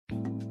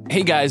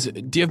Hey guys,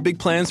 do you have big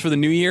plans for the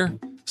new year?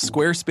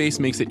 Squarespace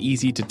makes it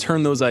easy to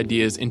turn those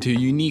ideas into a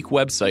unique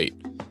website.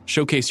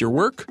 Showcase your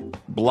work,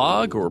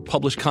 blog, or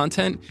publish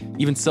content,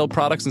 even sell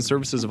products and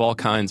services of all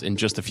kinds in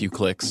just a few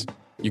clicks.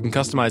 You can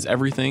customize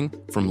everything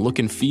from look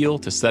and feel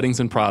to settings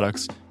and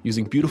products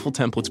using beautiful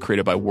templates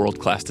created by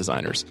world-class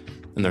designers.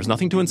 And there's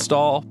nothing to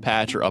install,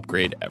 patch, or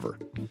upgrade ever.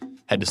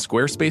 Head to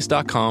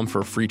squarespace.com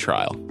for a free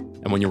trial.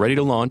 And when you're ready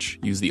to launch,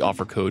 use the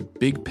offer code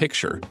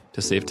BIGPICTURE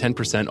to save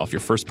 10% off your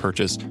first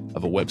purchase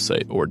of a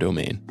website or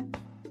domain.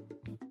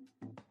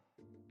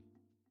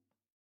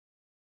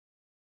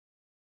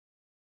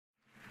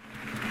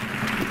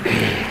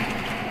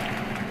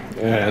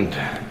 And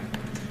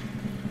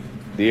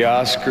the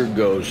Oscar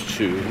goes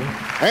to...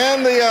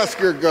 And the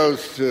Oscar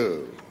goes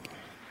to...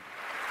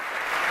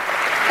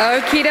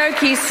 Okie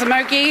dokie,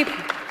 Smokey.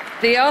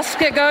 The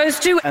Oscar goes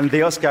to... And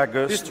the Oscar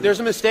goes to...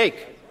 There's a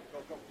mistake.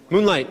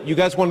 Moonlight, you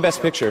guys won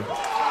Best Picture.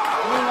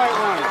 Moonlight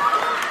won.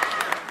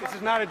 This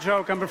is not a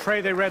joke. I'm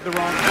afraid they read the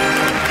wrong...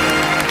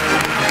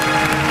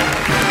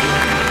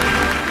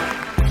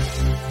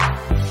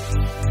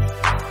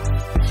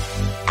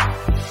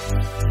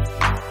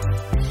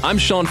 I'm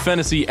Sean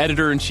Fennessy,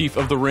 editor-in-chief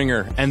of The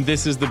Ringer, and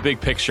this is The Big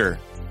Picture.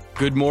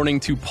 Good morning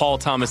to Paul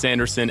Thomas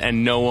Anderson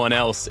and no one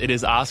else. It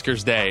is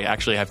Oscars Day.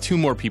 Actually, I have two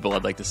more people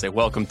I'd like to say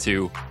welcome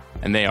to,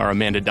 and they are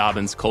Amanda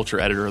Dobbins,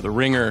 culture editor of The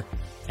Ringer,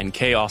 and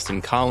Kay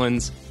Austin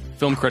Collins,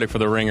 film critic for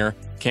The Ringer.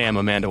 Cam,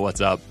 Amanda,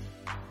 what's up?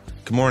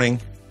 Good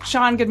morning.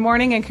 Sean, good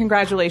morning, and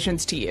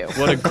congratulations to you.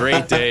 What a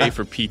great day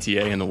for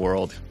PTA in the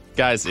world.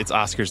 Guys, it's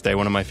Oscars Day,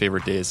 one of my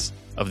favorite days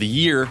of the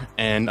year,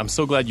 and I'm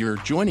so glad you're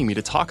joining me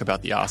to talk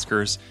about the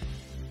Oscars.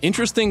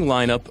 Interesting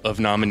lineup of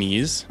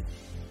nominees.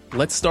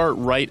 Let's start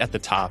right at the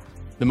top.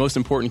 The most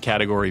important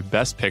category,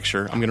 Best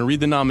Picture. I'm going to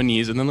read the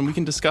nominees, and then we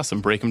can discuss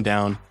them, break them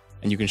down,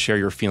 and you can share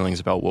your feelings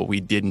about what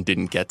we did and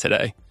didn't get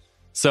today.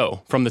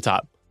 So, from the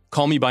top,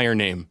 Call Me By Your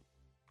Name,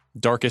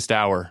 Darkest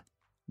Hour,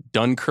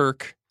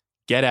 Dunkirk,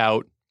 Get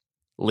Out,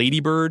 Lady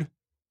Bird,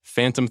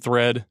 Phantom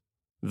Thread,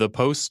 The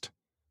Post,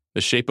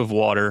 The Shape of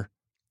Water,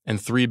 and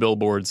 3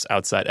 Billboards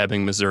Outside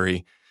Ebbing,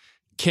 Missouri.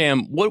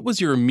 Cam, what was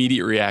your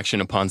immediate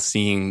reaction upon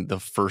seeing the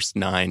first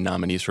 9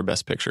 nominees for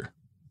Best Picture?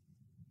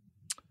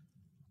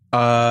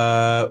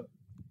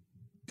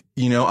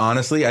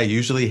 Honestly, I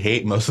usually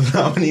hate most of the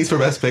nominees for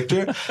Best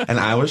Picture, and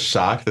I was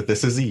shocked that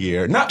this is a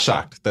year, not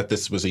shocked that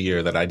this was a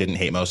year that I didn't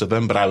hate most of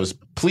them, but I was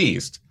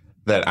pleased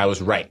that I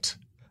was right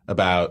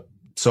about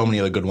so many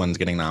of the good ones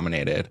getting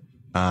nominated.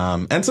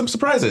 And some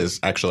surprises,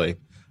 actually.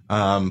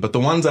 But the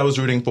ones I was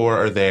rooting for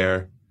are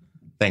there,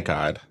 thank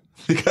God.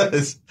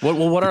 Because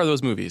what are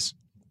those movies?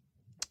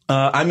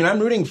 I'm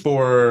rooting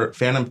for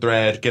Phantom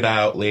Thread, Get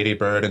Out, Lady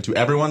Bird, and to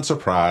everyone's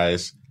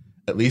surprise,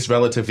 at least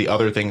relative to the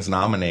other things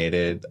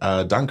nominated,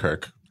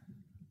 Dunkirk,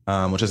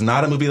 which is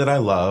not a movie that I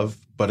love,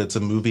 but it's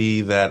a movie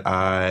that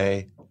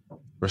I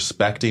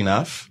respect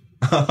enough.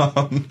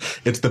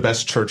 It's the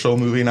best Churchill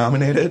movie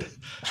nominated.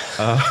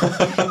 But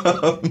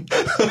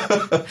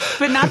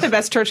not the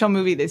best Churchill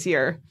movie this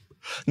year.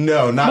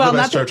 No, not the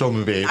best Churchill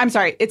movie. I'm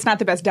sorry, it's not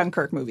the best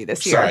Dunkirk movie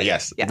this year. Sorry,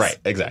 yes. Right,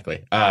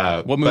 exactly.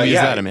 What movie is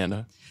that,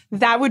 Amanda?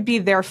 That would be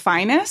Their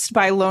Finest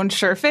by Lone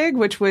Scherfig,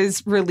 which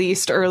was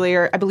released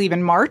earlier, I believe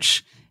in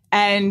March,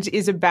 and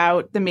is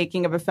about the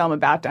making of a film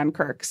about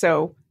Dunkirk.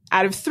 So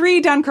out of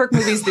 3 Dunkirk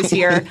movies this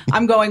year,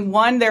 I'm going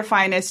 1, Their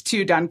Finest,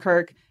 2,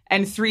 Dunkirk,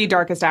 and 3,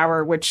 Darkest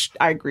Hour, which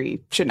I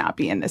agree should not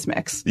be in this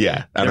mix.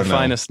 Yeah, I don't know. Their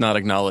Finest not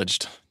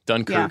acknowledged.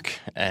 Dunkirk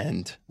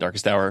and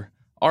Darkest Hour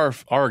are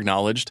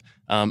acknowledged.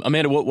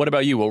 Amanda, what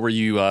about you? What were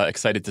you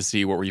excited to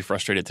see? What were you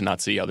frustrated to not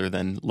see other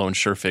than Lone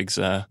Scherfig's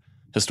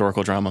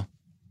historical drama?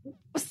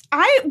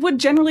 I would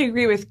generally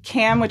agree with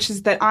Cam, which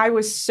is that I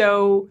was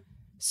so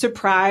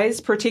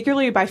surprised,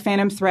 particularly by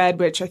Phantom Thread,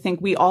 which I think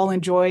we all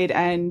enjoyed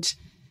and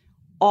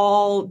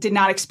all did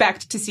not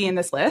expect to see in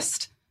this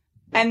list.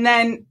 And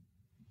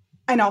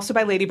also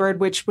by Lady Bird,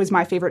 which was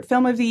my favorite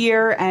film of the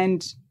year.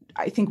 And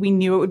I think we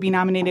knew it would be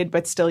nominated,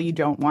 but still you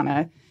don't want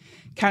to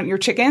count your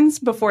chickens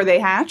before they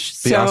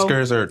hatch. The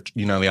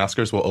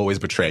Oscars will always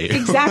betray you.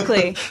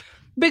 Exactly.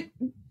 But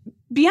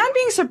beyond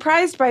being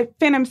surprised by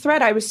Phantom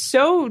Thread, I was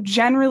so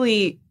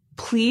generally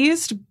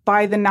pleased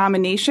by the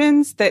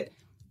nominations that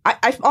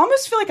I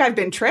almost feel like I've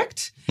been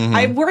tricked. Mm-hmm.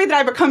 I worry that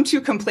I've become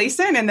too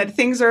complacent and that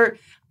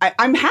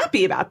I'm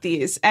happy about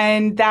these.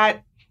 And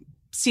that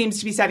seems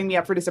to be setting me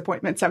up for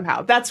disappointment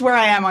somehow. That's where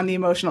I am on the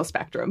emotional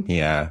spectrum.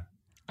 Yeah.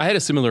 I had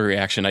a similar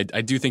reaction. I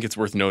do think it's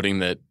worth noting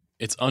that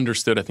it's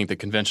understood. I think the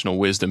conventional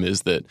wisdom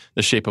is that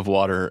The Shape of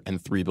Water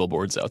and 3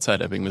 Billboards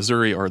Outside Ebbing,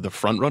 Missouri are the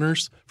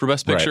frontrunners for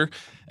Best Picture. Right.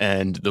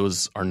 And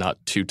those are not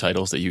 2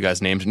 titles that you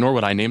guys named, nor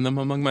would I name them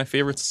among my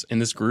favorites in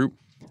this group.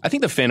 I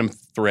think the Phantom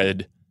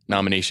Thread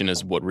nomination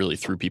is what really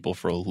threw people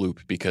for a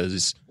loop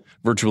because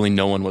virtually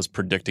no one was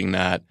predicting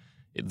that.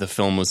 The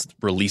film was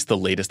released the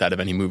latest out of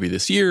any movie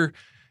this year.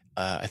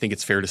 I think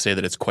it's fair to say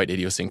that it's quite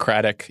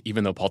idiosyncratic,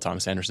 even though Paul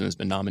Thomas Anderson has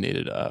been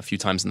nominated a few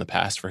times in the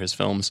past for his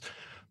films.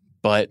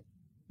 But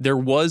there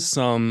was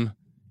some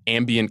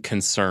ambient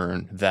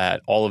concern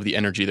that all of the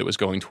energy that was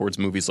going towards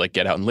movies like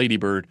Get Out and Lady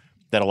Bird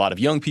that a lot of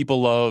young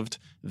people loved,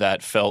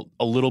 that felt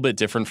a little bit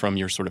different from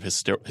your sort of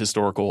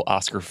historical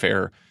Oscar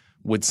fare,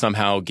 would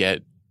somehow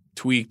get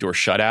tweaked or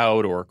shut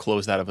out or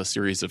closed out of a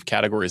series of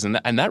categories. And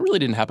that really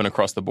didn't happen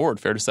across the board,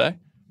 fair to say?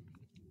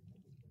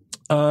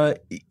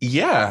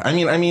 Yeah.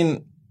 I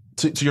mean,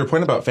 to your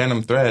point about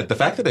Phantom Thread, the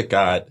fact that it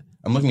got,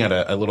 I'm looking at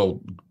a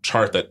little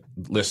chart that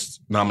lists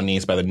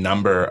nominees by the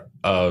number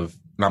of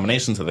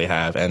nominations that they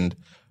have. And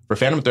for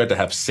Phantom Thread to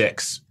have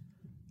 6,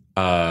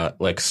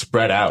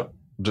 spread out,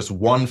 just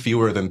one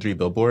fewer than 3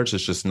 billboards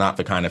is just not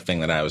the kind of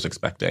thing that I was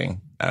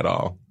expecting at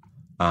all.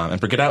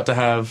 And for Get Out to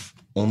have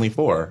only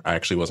 4, I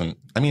actually wasn't.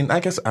 I mean, I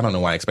guess I don't know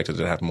why I expected it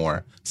to have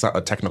more. It's not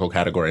a technical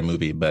category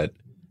movie, but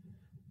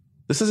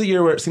this is a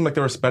year where it seemed like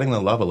they were spreading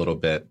the love a little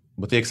bit,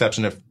 with the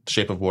exception of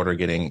Shape of Water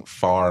getting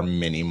far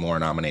many more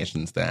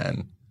nominations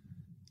than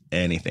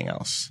anything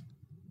else.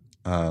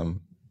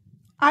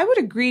 I would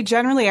agree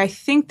generally. I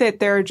think that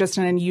there are just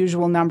an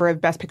unusual number of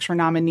Best Picture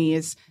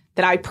nominees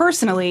that I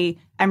personally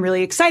am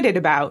really excited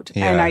about.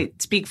 Yeah. And I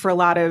speak for a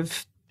lot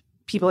of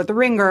people at the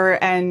Ringer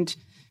and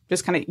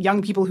just kind of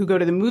young people who go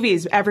to the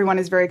movies. Everyone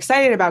is very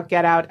excited about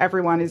Get Out.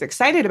 Everyone is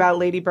excited about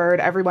Lady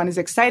Bird. Everyone is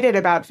excited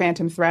about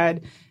Phantom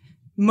Thread.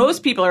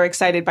 Most people are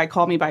excited by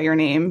Call Me By Your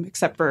Name,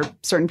 except for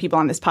certain people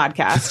on this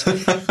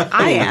podcast.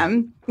 I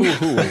am.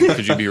 Who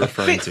could you be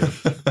referring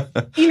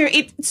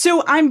to?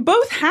 So I'm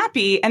both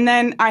happy, and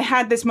then I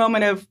had this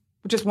moment of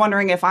just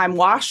wondering if I'm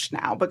washed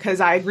now because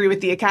I agree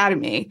with the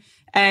Academy.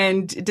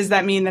 And does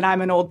that mean that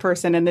I'm an old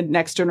person and the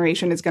next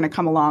generation is going to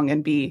come along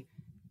and be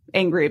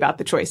angry about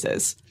the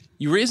choices?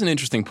 You raise an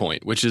interesting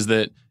point, which is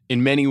that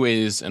in many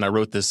ways, and I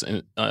wrote this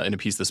in a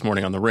piece this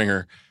morning on The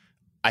Ringer,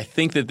 I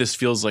think that this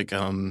feels like,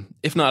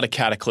 if not a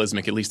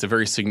cataclysmic, at least a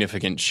very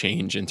significant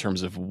change in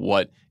terms of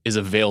what is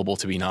available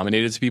to be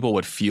nominated to people,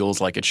 what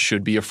feels like it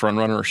should be a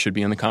frontrunner or should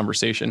be in the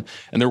conversation.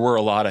 And there were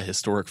a lot of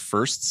historic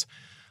firsts.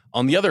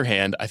 On the other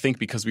hand, I think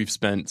because we've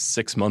spent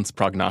 6 months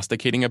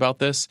prognosticating about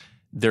this,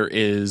 there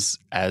is,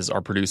 as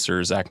our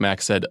producer Zach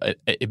Mack said,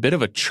 a bit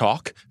of a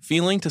chalk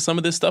feeling to some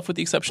of this stuff with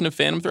the exception of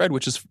Phantom Thread,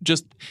 which is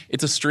just,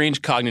 it's a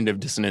strange cognitive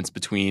dissonance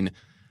between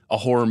a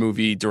horror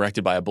movie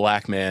directed by a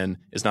black man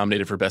is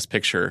nominated for Best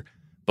Picture,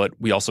 but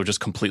we also just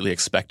completely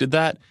expected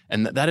that.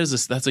 And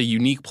that's a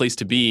unique place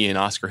to be in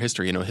Oscar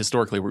history. You know,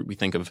 historically we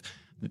think of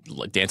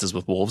like Dances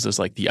with Wolves as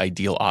like the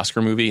ideal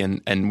Oscar movie,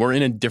 and we're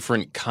in a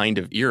different kind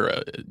of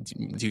era.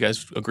 Do you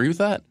guys agree with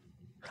that?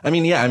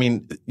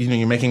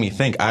 You're making me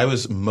think. I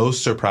was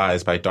most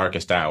surprised by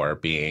Darkest Hour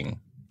being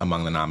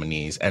among the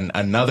nominees. And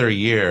another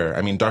year,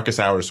 Darkest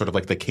Hour is sort of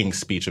like the King's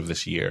Speech of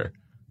this year.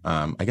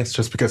 I guess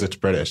just because it's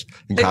British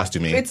and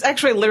costuming. It's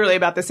actually literally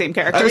about the same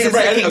characters. You're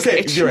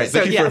right.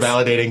 Thank you for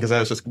validating, because I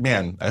was just,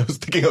 I was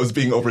thinking I was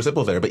being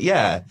oversimple there. But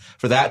yeah,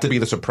 for that to be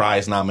the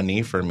surprise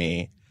nominee for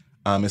me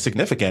is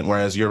significant.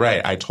 Whereas you're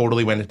right. I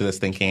totally went into this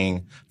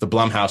thinking the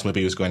Blumhouse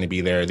movie was going to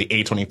be there. The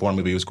A24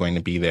 movie was going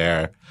to be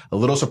there. A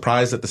little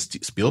surprised that the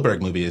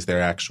Spielberg movie is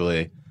there,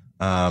 actually,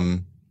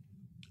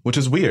 which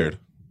is weird.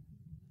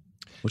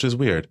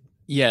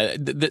 Yeah,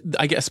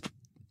 I guess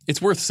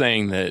it's worth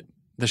saying that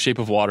The Shape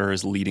of Water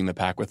is leading the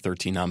pack with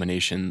 13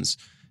 nominations.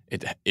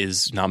 It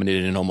is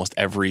nominated in almost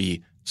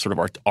every sort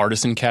of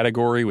artisan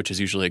category, which is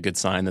usually a good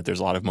sign that there's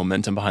a lot of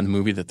momentum behind the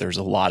movie, that there's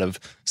a lot of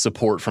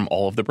support from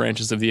all of the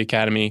branches of the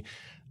Academy.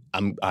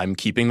 I'm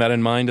keeping that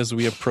in mind as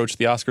we approach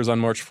the Oscars on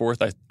March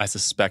 4th. I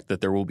suspect that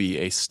there will be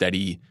a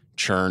steady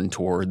churn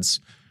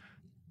towards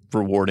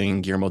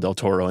rewarding Guillermo del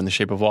Toro in The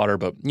Shape of Water,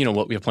 but you know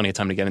what? We have plenty of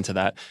time to get into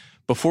that.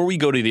 Before we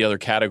go to the other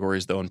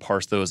categories, though, and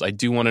parse those, I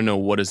do want to know,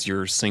 what is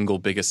your single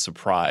biggest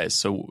surprise?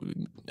 So,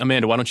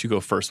 Amanda, why don't you go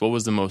first? What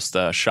was the most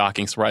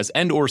shocking surprise,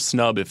 and or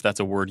snub, if that's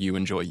a word you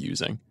enjoy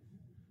using?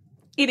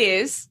 It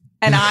is,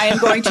 and I am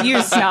going to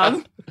use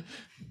snub.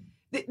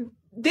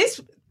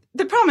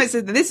 The problem is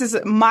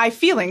that my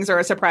feelings are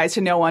a surprise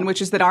to no one,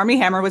 which is that Armie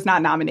Hammer was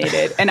not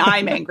nominated, and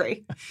I'm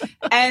angry.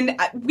 And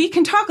we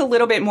can talk a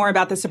little bit more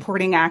about the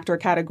supporting actor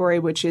category,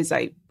 which is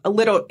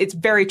it's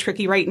very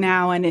tricky right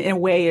now, and in a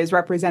way is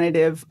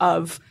representative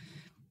of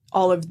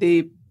all of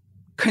the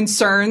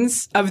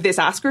concerns of this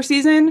Oscar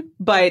season.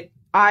 But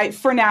I,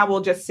 for now, will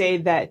just say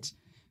that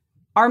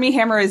Armie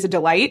Hammer is a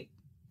delight.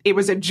 It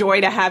was a joy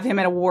to have him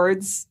at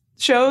awards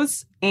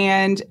shows,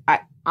 and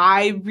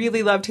I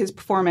really loved his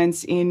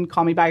performance in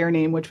Call Me By Your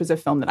Name, which was a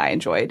film that I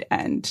enjoyed,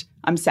 and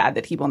I'm sad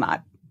that he will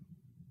not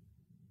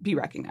be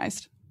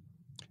recognized.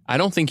 I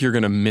don't think you're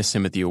going to miss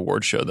him at the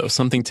award show, though.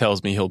 Something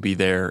tells me he'll be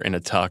there in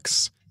a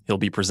tux. He'll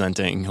be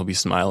presenting. He'll be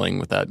smiling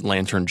with that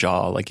lantern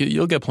jaw. Like,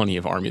 you'll get plenty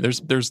of Armie.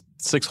 There's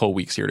 6 whole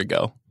weeks here to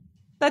go.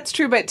 That's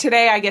true, but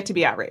today I get to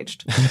be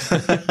outraged.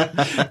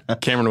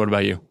 Cameron, what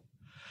about you?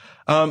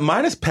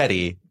 Mine is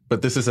petty,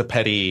 but this is a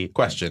petty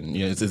question.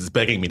 You know, it's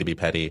begging me to be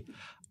petty.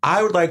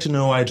 I would like to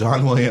know why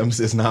John Williams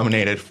is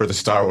nominated for the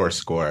Star Wars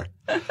score.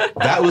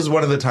 That was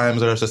one of the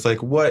times where I was just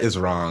like, what is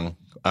wrong?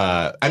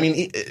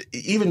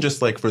 Even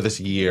just like for this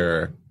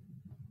year,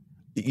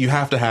 you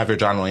have to have your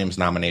John Williams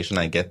nomination.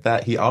 I get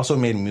that. He also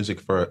made music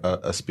for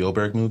a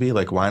Spielberg movie.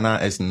 Like, why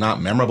not? It's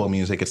not memorable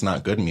music. It's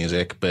not good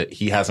music, but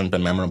he hasn't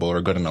been memorable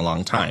or good in a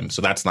long time.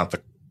 So that's not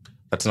the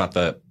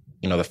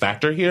the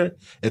factor here.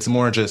 It's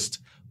more just,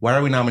 why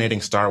are we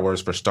nominating Star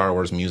Wars for Star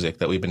Wars music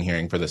that we've been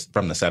hearing from the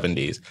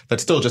 70s?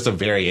 That's still just a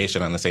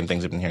variation on the same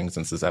things we've been hearing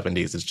since the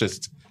 70s. It's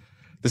just,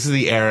 this is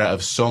the era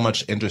of so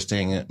much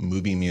interesting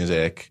movie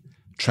music,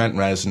 Trent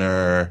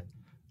Reznor,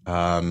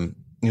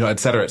 et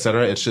cetera, et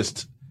cetera. It's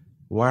just,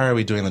 why are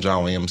we doing the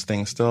John Williams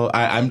thing still?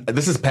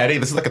 This is petty.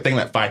 This is like a thing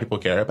that 5 people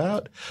care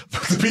about,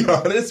 to be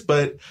honest.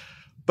 But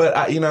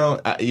I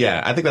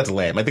think that's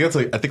lame. I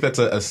think that's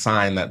a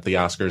sign that the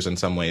Oscars, in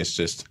some ways,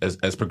 just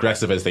as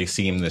progressive as they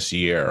seem this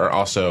year, are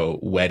also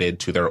wedded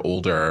to their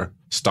older,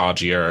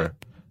 stodgier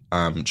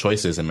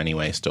choices in many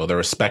ways. Still, they're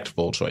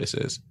respectful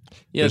choices.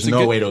 Yeah, there's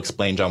no way to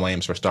explain John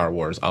Williams for Star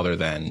Wars other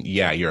than,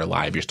 you're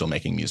alive, you're still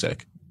making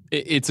music.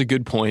 It's a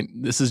good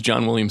point. This is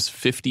John Williams'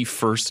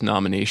 51st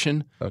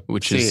nomination,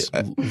 which is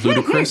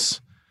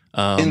ludicrous.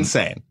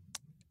 Insane.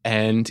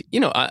 And,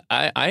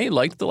 I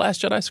liked The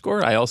Last Jedi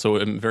score. I also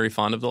am very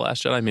fond of The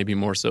Last Jedi, maybe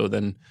more so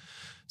than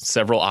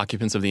several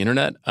occupants of the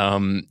internet.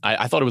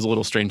 I thought it was a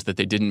little strange that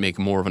they didn't make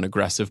more of an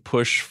aggressive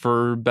push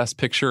for Best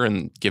Picture,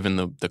 and given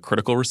the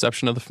critical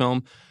reception of the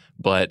film.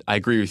 But I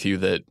agree with you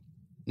that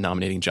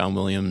nominating John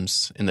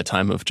Williams in the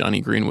time of Johnny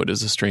Greenwood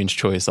is a strange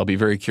choice. I'll be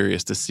very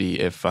curious to see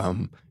if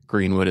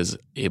Greenwood is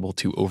able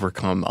to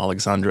overcome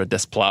Alexandre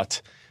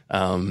Desplat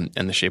and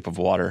The Shape of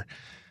Water.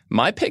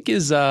 My pick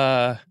is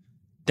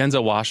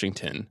Denzel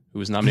Washington, who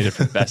was nominated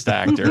for Best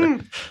Actor.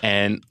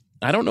 And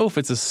I don't know if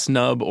it's a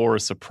snub or a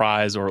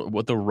surprise or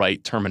what the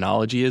right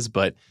terminology is,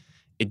 but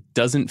it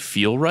doesn't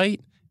feel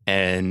right.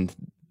 And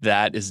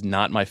that is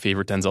not my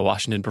favorite Denzel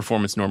Washington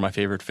performance, nor my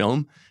favorite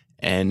film.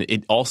 And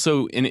it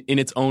also, in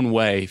its own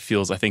way,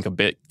 feels, I think, a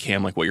bit,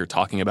 Cam, like what you're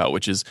talking about,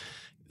 which is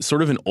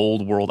sort of an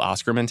old world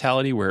Oscar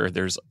mentality where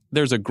there's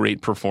a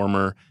great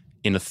performer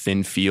in a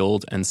thin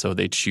field, and so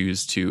they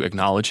choose to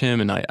acknowledge him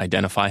and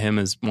identify him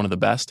as one of the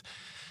best.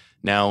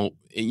 Now,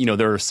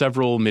 there are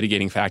several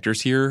mitigating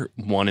factors here.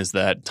 One is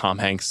that Tom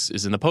Hanks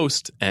is in the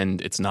post,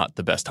 and it's not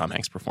the best Tom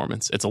Hanks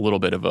performance. It's a little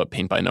bit of a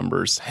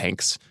paint-by-numbers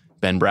Hanks,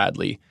 Ben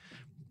Bradley.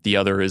 The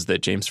other is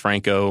that James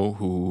Franco,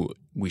 who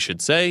we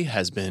should say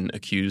has been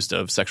accused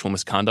of sexual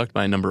misconduct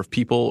by a number of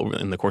people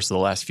in the course of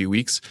the last few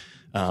weeks,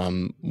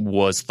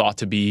 was thought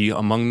to be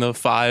among the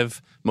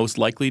 5 most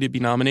likely to be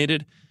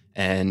nominated,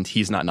 and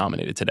he's not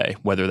nominated today.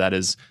 Whether that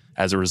is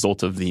as a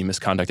result of the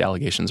misconduct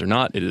allegations or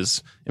not, it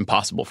is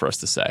impossible for us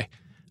to say.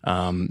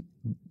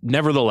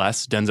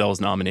 Nevertheless, Denzel is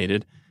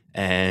nominated,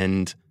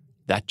 and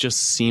that just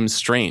seems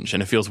strange,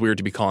 and it feels weird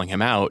to be calling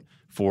him out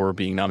for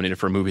being nominated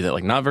for a movie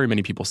that not very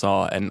many people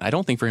saw, and I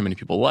don't think very many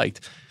people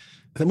liked.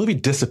 That movie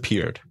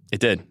disappeared.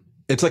 It did.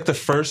 It's like the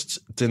first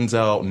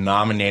Denzel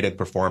nominated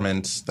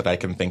performance that I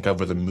can think of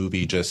where the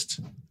movie just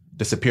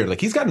disappeared.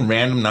 Like, he's gotten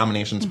random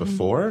nominations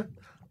before.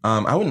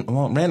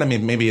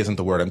 Random maybe isn't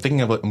the word. I'm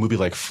thinking of a movie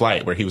like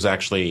Flight, where he was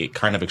actually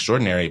kind of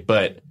extraordinary,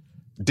 but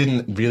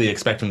didn't really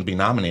expect him to be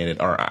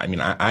nominated. Or,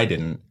 I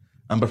didn't.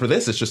 But for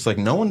this, it's just like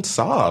no one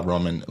saw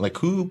Roman. Like,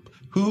 who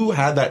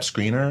had that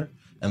screener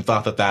and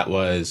thought that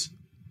was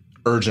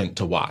urgent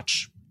to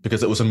watch?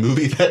 Because it was a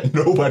movie that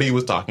nobody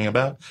was talking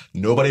about.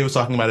 Nobody was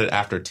talking about it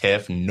after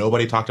TIFF.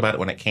 Nobody talked about it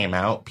when it came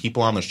out.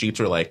 People on the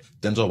streets were like,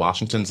 Denzel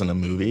Washington's in a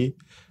movie.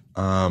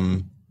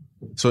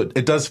 So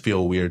it does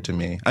feel weird to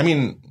me. I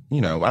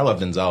love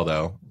Denzel,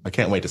 though. I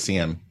can't wait to see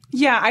him.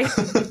 Yeah,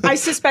 I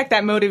suspect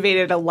that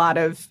motivated a lot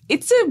of,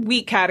 it's a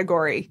weak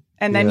category.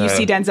 And then you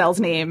see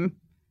Denzel's name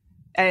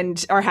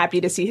and are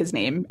happy to see his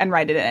name and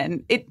write it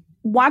in.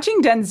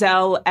 Watching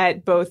Denzel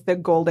at both the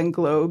Golden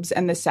Globes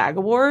and the SAG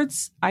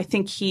Awards, I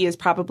think he is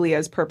probably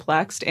as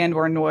perplexed and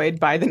or annoyed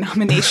by the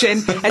nomination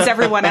as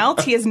everyone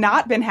else. He has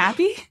not been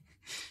happy.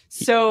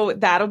 So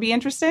that'll be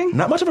interesting.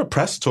 Not much of a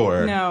press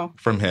tour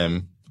from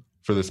him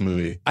for this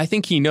movie. I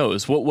think he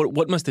knows.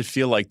 What must it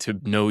feel like to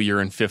know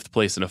you're in 5th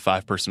place in a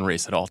 5-person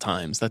race at all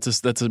times?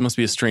 That must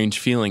be a strange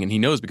feeling, and he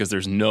knows because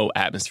there's no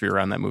atmosphere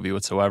around that movie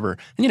whatsoever.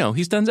 And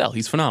he's Denzel.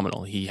 He's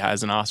phenomenal. He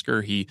has an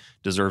Oscar. He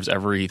deserves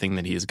everything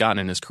that he has gotten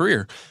in his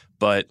career.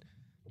 But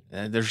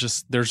there's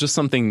just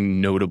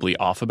something notably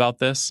off about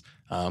this.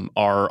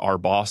 Our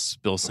boss,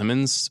 Bill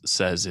Simmons,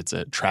 says it's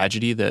a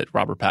tragedy that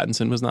Robert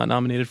Pattinson was not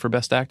nominated for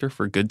Best Actor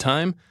for Good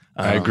Time.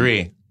 I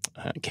agree.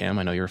 Cam,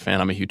 I know you're a fan.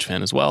 I'm a huge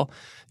fan as well.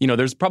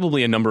 There's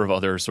probably a number of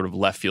other sort of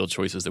left field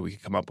choices that we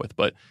could come up with,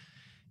 but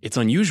it's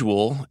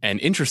unusual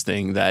and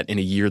interesting that in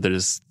a year that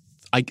is,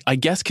 I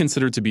guess,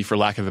 considered to be, for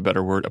lack of a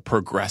better word, a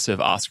progressive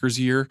Oscars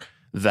year,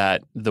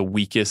 that the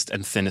weakest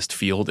and thinnest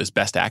field is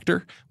Best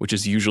Actor, which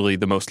is usually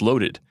the most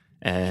loaded.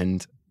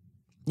 And,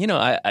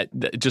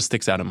 it just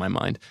sticks out in my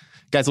mind.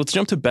 Guys, let's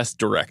jump to Best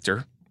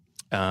Director.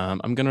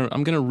 I'm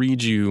gonna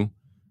read you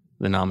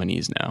the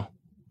nominees now.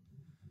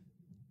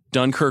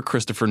 Dunkirk,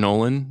 Christopher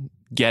Nolan.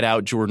 Get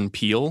Out, Jordan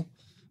Peele.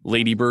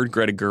 Lady Bird,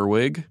 Greta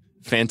Gerwig.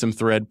 Phantom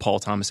Thread, Paul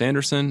Thomas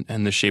Anderson.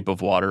 And The Shape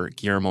of Water,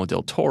 Guillermo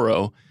del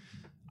Toro.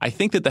 I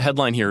think that the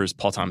headline here is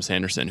Paul Thomas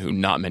Anderson, who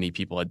not many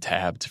people had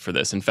tabbed for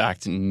this. In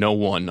fact, no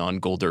one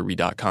on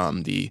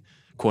GoldDerby.com, the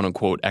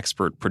quote-unquote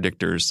expert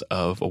predictors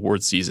of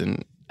awards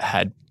season,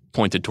 had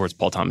pointed towards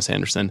Paul Thomas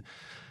Anderson.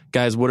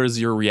 Guys, what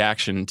is your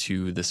reaction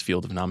to this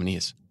field of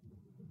nominees?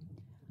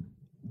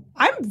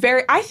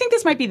 I think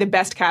this might be the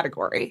best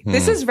category.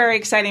 This is very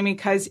exciting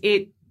because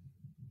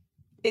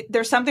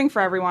there's something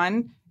for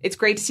everyone. It's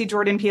great to see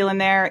Jordan Peele in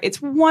there.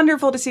 It's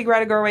wonderful to see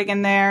Greta Gerwig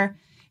in there.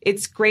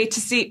 It's great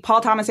to see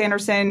Paul Thomas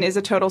Anderson is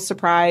a total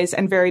surprise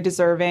and very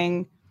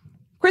deserving.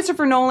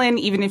 Christopher Nolan,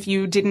 even if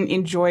you didn't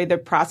enjoy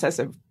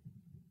the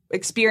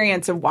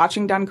experience of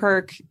watching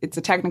Dunkirk, it's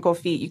a technical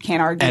feat. You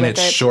can't argue with it. And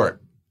it's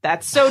short.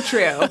 That's so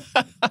true.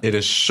 It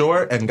is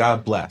short, and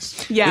God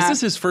bless. Yeah. This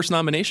is his first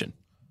nomination.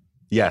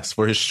 Yes,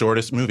 for his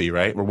shortest movie,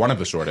 right? Or one of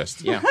the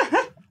shortest. Yeah.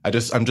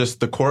 I'm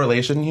just the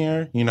correlation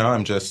here,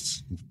 I'm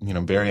just,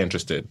 very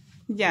interested.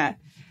 Yeah.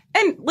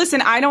 And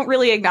listen, I don't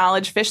really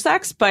acknowledge fish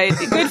sex, but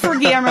good for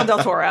Guillermo del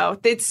Toro.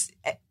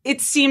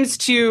 It seems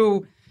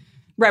to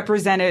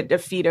represent a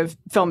feat of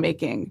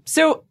filmmaking.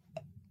 So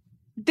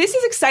this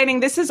is exciting.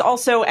 This is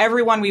also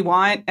everyone we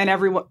want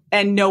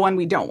and no one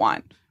we don't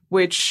want,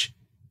 which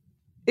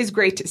is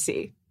great to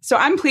see. So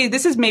I'm pleased.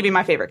 This is maybe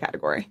my favorite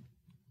category.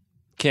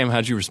 Cam,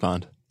 how'd you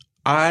respond?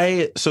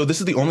 So this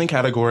is the only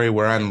category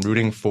where I'm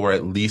rooting for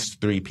at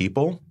least 3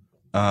 people.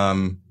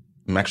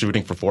 I'm actually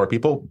rooting for 4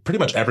 people. Pretty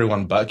much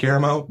everyone but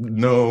Guillermo.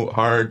 No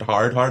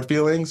hard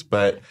feelings.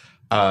 But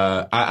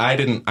I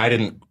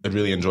didn't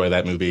really enjoy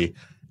that movie,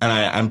 and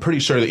I'm pretty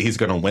sure that he's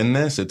going to win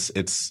this.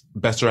 It's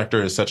Best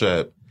Director is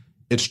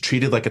it's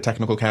treated like a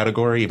technical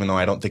category, even though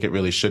I don't think it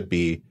really should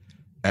be.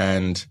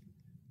 And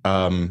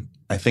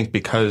I think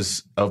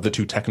because of the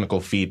 2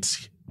 technical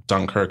feats,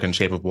 Dunkirk and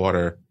Shape of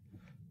Water.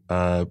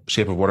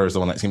 Shape of Water is the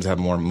one that seems to have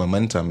more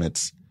momentum.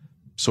 It's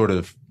sort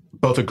of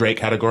both a great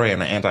category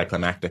and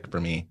anticlimactic for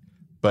me.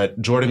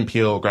 But Jordan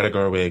Peele, Greta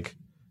Gerwig,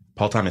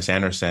 Paul Thomas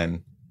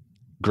Anderson,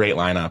 great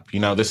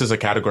lineup. This is a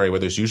category where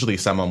there's usually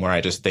someone where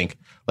I just think,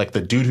 like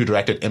the dude who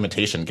directed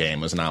Imitation Game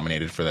was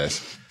nominated for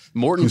this.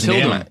 Morton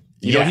Tilden. You know what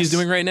Yes. he's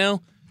doing right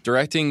now?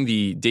 Directing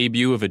the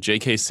debut of a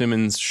J.K.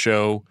 Simmons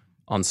show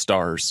on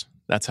Starz.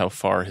 That's how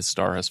far his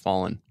star has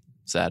fallen.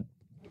 Sad.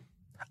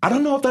 I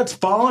don't know if that's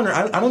fallen or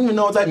I don't even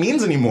know what that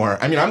means anymore.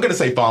 I mean, I'm going to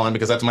say fallen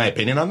because that's my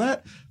opinion on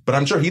that, but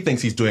I'm sure he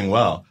thinks he's doing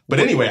well.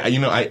 But anyway,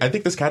 I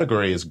think this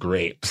category is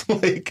great.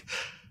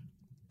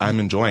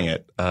 I'm enjoying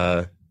it.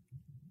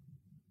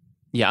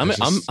 Yeah,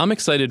 I'm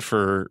excited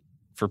for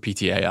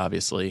PTA,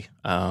 obviously.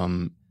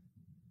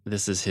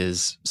 This is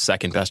his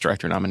second Best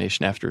Director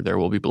nomination after There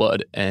Will Be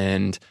Blood,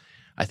 and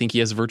I think he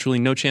has virtually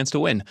no chance to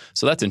win.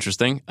 So that's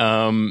interesting.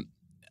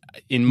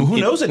 Who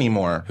knows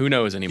anymore? Who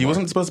knows anymore? He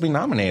wasn't supposed to be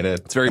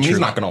nominated. It's very true. He's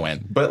not going to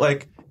win, but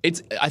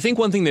I think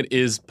one thing that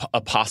is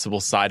a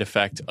possible side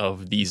effect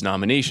of these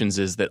nominations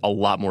is that a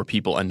lot more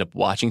people end up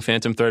watching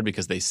Phantom Thread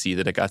because they see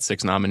that it got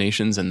 6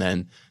 nominations, and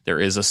then there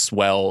is a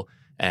swell.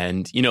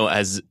 And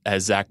as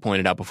Zach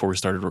pointed out before we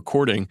started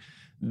recording,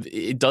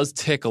 it does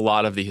tick a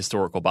lot of the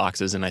historical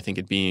boxes, and I think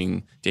it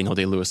being Daniel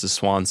Day-Lewis's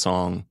swan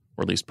song,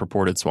 or at least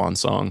purported swan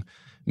song,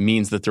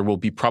 means that there will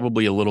be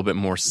probably a little bit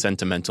more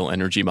sentimental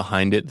energy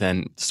behind it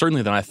than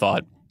I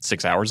thought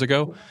 6 hours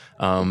ago.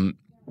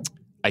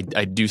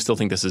 I do still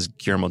think this is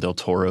Guillermo del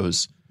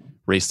Toro's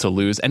race to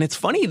lose. And it's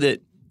funny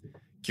that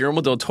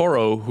Guillermo del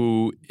Toro,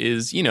 who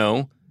is,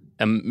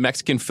 a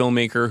Mexican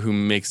filmmaker who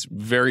makes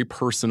very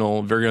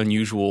personal, very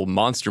unusual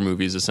monster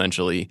movies,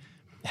 essentially,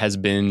 has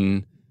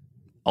been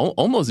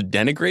almost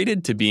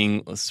denigrated to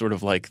being sort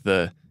of like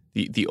the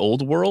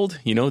old world,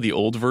 the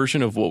old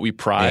version of what we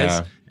prize.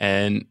 Yeah.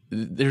 And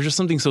there's just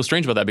something so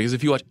strange about that, because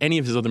if you watch any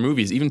of his other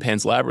movies, even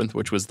Pan's Labyrinth,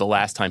 which was the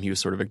last time he was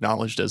sort of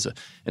acknowledged as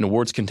an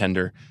awards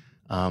contender,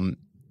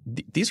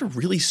 these are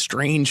really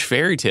strange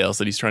fairy tales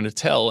that he's trying to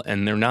tell,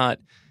 and they're not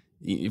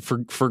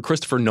for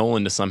Christopher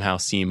Nolan to somehow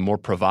seem more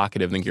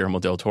provocative than Guillermo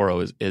del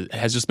Toro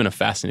has just been a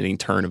fascinating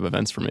turn of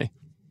events for me.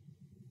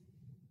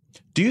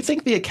 Do you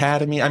think the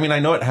Academy, I mean, I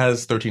know it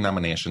has 13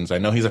 nominations. I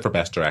know he's up for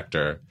Best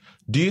Director.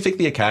 Do you think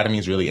the Academy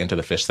is really into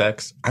the fish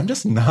sex? I'm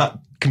just not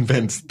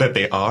convinced that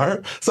they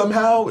are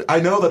somehow.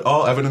 I know that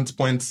all evidence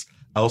points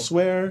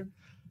elsewhere,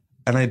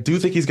 and I do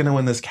think he's going to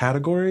win this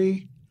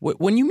category.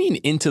 When you mean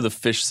into the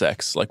fish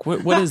sex, like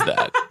what is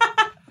that?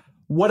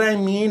 What I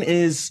mean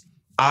is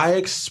I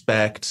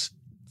expect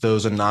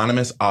those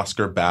anonymous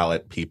Oscar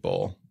ballot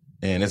people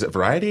in, is it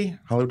Variety?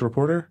 Hollywood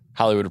Reporter?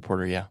 Hollywood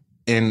Reporter, yeah.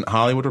 In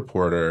Hollywood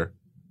Reporter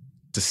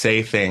to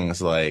say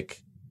things like,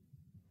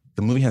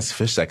 the movie has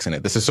fish sex in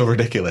it. This is so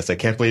ridiculous. I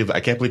can't believe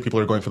people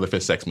are going for the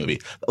fish sex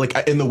movie.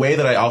 Like, in the way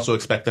that I also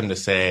expect them to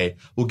say,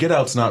 well, Get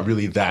Out's not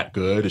really that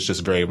good. It's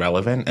just very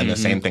relevant. And the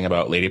same thing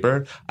about Lady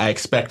Bird. I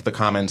expect the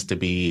comments to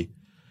be,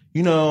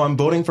 I'm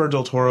voting for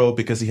Del Toro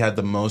because he had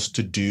the most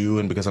to do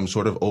and because I'm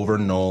sort of over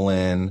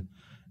Nolan,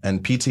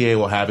 and PTA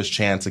will have his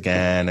chance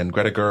again, and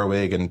Greta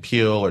Gerwig and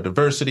Peele are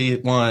diversity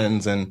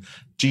ones, and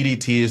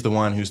GDT is the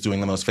one who's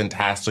doing the most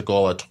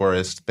fantastical, a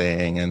tourist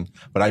thing,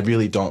 but I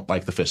really don't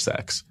like the fish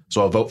sex.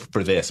 So I'll vote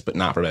for this, but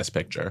not for Best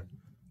Picture.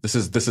 This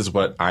is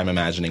what I'm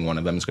imagining one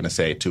of them is going to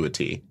say to a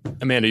T.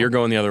 Amanda, you're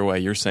going the other way.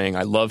 You're saying,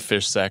 I love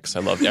Fish Sex. I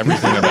loved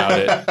everything about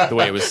it. The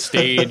way it was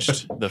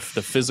staged, the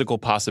physical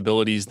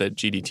possibilities that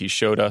GDT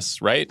showed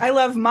us, right? I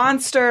love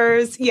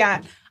monsters.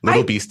 Yeah.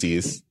 Little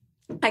beasties.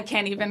 I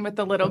can't even with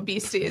the little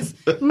beasties.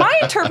 My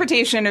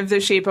interpretation of The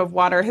Shape of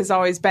Water has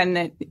always been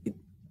that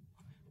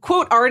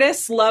quote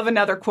artists love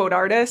another quote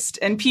artist,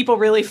 and people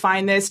really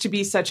find this to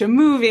be such a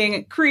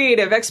moving,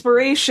 creative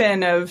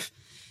exploration of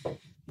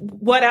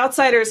what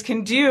outsiders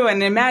can do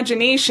and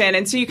imagination.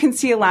 And so you can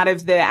see a lot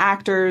of the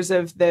actors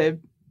in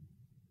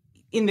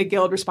the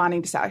Guild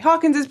responding to Sally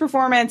Hawkins'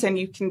 performance, and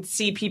you can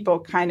see people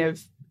kind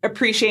of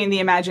appreciating the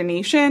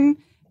imagination.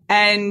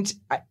 And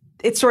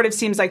it sort of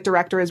seems like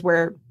director is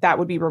where that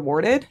would be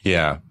rewarded.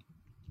 Yeah.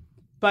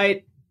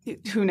 But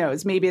who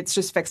knows? Maybe it's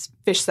just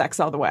fish sex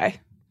all the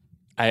way.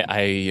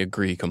 I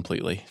agree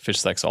completely. Fish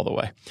sex all the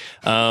way.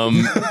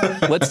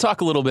 Let's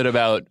talk a little bit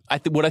about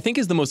what I think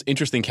is the most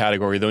interesting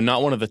category, though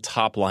not one of the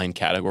top line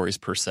categories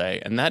per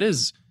se, and that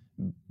is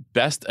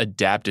Best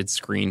Adapted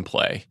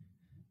Screenplay.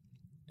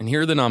 And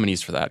here are the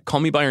nominees for that. Call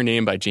Me By Your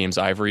Name by James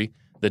Ivory,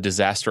 The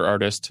Disaster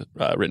Artist,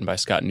 written by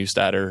Scott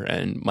Neustadter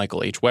and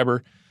Michael H.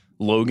 Weber,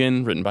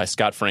 Logan, written by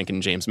Scott Frank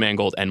and James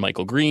Mangold and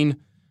Michael Green,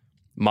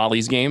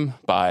 Molly's Game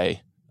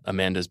by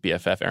Amanda's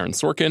BFF Aaron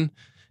Sorkin,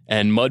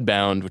 and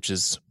Mudbound, which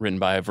is written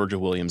by Virgil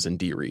Williams and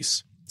Dee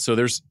Reese. So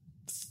there's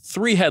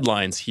 3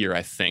 headlines here,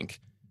 I think.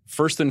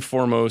 First and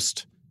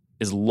foremost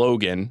is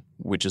Logan,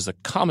 which is a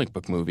comic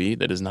book movie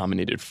that is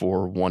nominated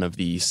for one of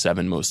the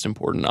 7 most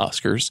important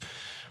Oscars.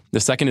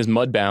 The second is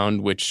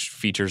Mudbound, which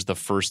features the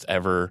first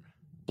ever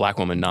Black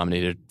woman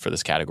nominated for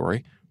this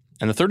category.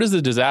 And the third is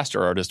The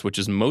Disaster Artist, which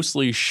is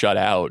mostly shut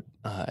out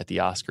at the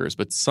Oscars,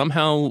 but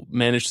somehow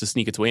managed to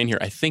sneak its way in here,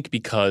 I think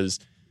because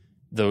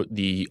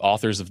the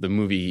authors of the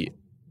movie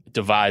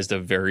devised a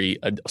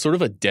sort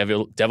of a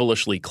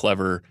devilishly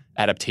clever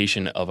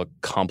adaptation of a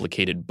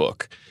complicated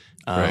book.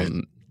 Right.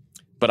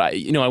 But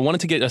I wanted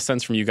to get a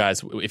sense from you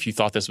guys if you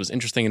thought this was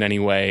interesting in any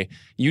way.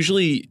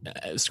 Usually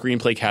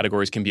screenplay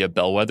categories can be a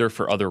bellwether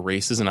for other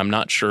races, and I'm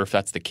not sure if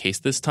that's the case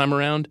this time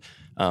around.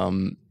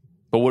 But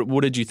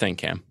what did you think,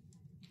 Cam?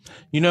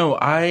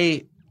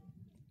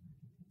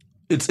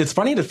 It's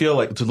funny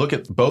to look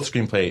at both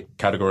screenplay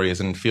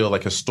categories and feel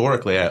like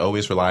historically I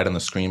always relied on the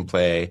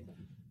screenplay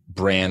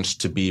branch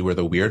to be where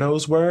the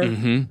weirdos were,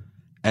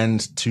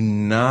 and to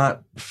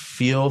not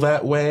feel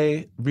that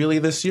way really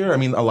this year. I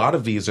mean, a lot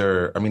of these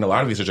are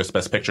just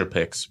Best Picture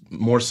picks,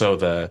 more so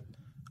the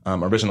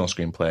original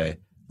screenplay.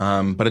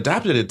 But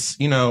adapted, it's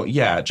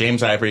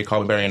James Ivory,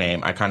 Call Me By Your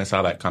Name. I kind of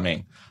saw that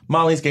coming.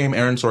 Molly's Game,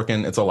 Aaron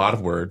Sorkin. It's a lot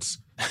of words,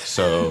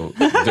 so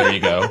there you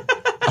go.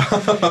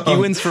 He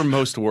wins for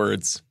most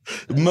words.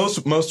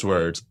 Most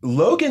words.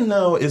 Logan,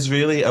 though, is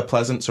really a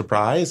pleasant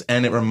surprise,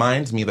 and it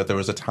reminds me that there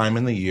was a time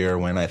in the year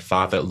when I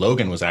thought that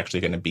Logan was actually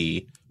going to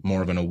be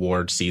more of an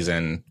award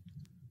season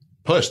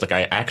push. Like,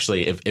 I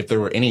actually, if there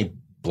were any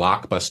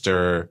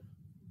blockbuster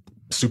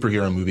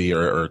superhero movie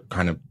or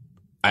kind of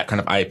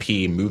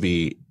IP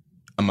movie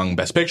among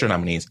Best Picture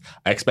nominees,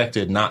 I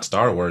expected not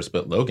Star Wars,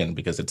 but Logan,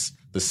 because it's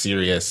the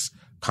serious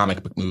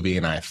comic book movie,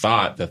 and I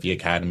thought that the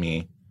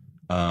Academy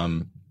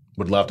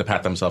would love to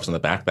pat themselves on the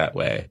back that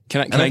way.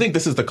 I think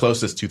this is the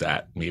closest to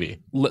that, maybe.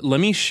 Let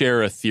me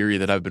share a theory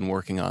that I've been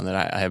working on,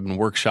 that I have been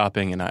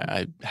workshopping, and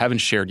I haven't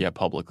shared yet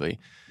publicly.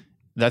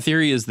 That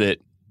theory is that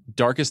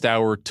Darkest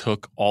Hour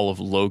took all of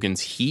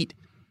Logan's heat,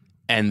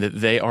 and that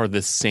they are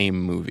the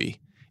same movie.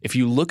 If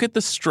you look at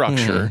the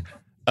structure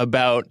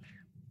about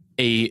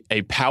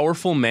a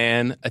powerful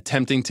man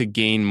attempting to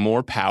gain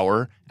more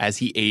power as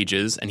he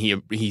ages, and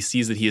he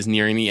sees that he is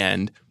nearing the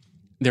end,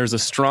 there's a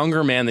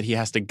stronger man that he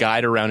has to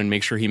guide around and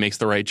make sure he makes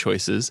the right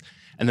choices.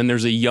 And then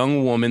there's a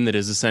young woman that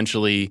is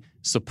essentially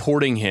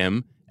supporting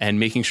him and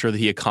making sure that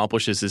he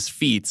accomplishes his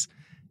feats.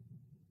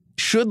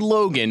 Should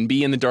Logan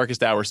be in the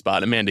Darkest Hour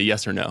spot? Amanda,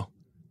 yes or no?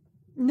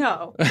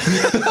 No.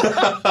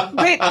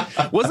 Wait.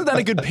 Wasn't that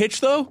a good pitch,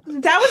 though?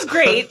 That was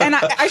great. And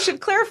I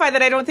should clarify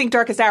that I don't think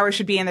Darkest Hour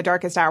should be in the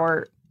Darkest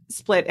Hour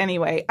split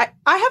anyway.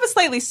 I have a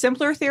slightly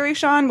simpler theory,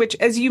 Sean, which,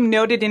 as you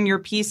noted in your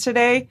piece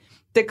today,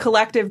 the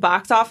collective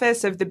box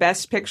office of the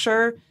Best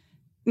Picture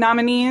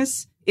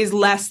nominees is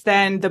less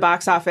than the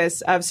box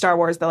office of Star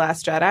Wars: The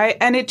Last Jedi.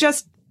 And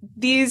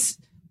these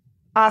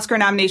Oscar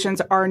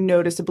nominations are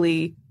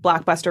noticeably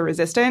blockbuster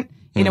resistant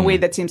in a way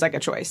that seems like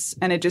a choice.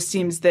 And it just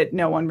seems that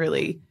no one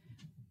really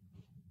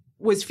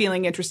was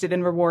feeling interested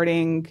in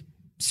rewarding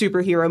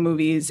superhero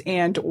movies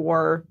and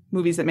or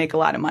movies that make a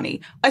lot of money.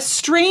 A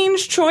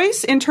strange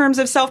choice in terms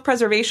of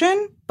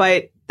self-preservation,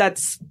 but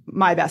that's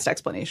my best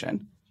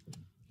explanation.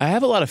 I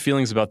have a lot of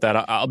feelings about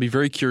that. I'll be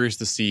very curious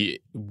to see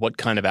what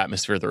kind of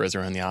atmosphere there is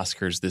around the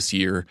Oscars this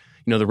year.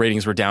 The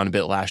ratings were down a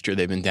bit last year.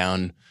 They've been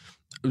down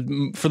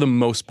for the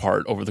most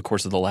part over the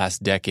course of the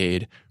last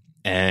decade.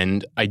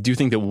 And I do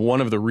think that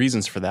one of the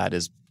reasons for that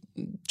is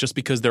just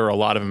because there are a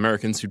lot of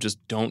Americans who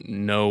just don't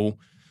know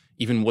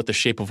even what The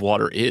Shape of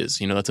Water is.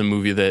 That's a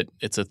movie that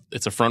it's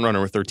a front runner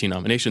with 13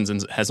 nominations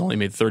and has only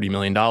made $30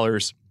 million.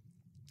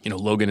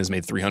 Logan has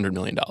made $300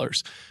 million.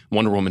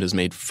 Wonder Woman has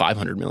made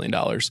 $500 million.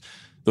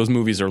 Those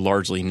movies are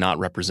largely not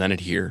represented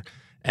here.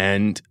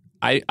 And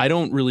I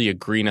don't really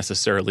agree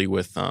necessarily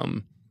with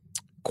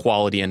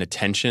quality and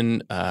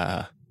attention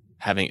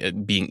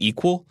being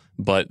equal,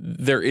 but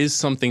there is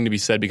something to be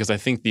said because I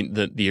think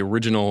the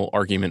original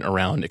argument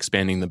around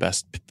expanding the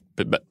best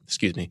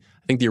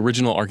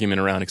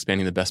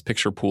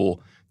picture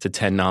pool to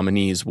 10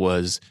 nominees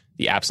was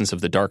the absence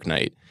of The Dark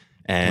Knight.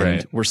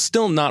 And we're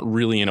still not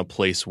really in a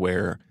place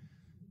where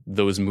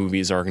those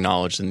movies are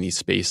acknowledged in these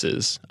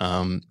spaces.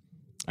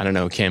 I don't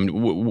know, Cam,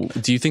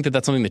 do you think that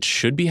that's something that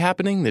should be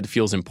happening, that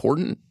feels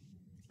important?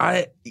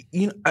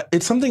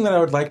 It's something that I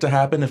would like to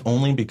happen, if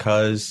only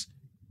because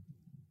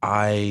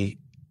maybe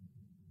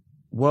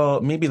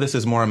this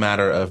is more a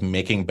matter of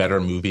making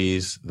better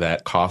movies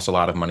that cost a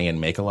lot of money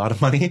and make a lot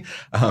of money,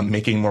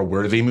 making more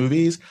worthy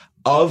movies.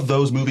 Of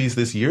those movies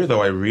this year,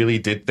 though, I really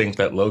did think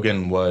that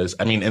Logan was,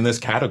 in this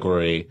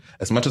category,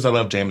 as much as I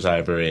love James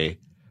Ivory,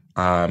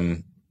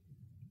 I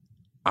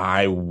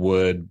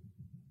would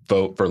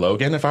vote for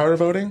Logan if I were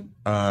voting.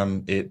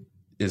 It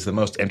is the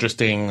most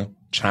interesting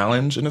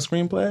challenge in a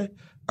screenplay.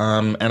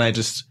 And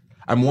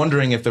I'm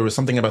wondering if there was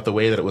something about the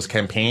way that it was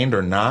campaigned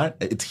or not.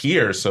 It's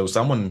here, so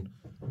someone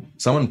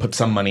put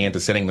some money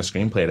into sending the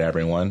screenplay to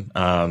everyone.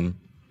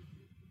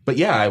 But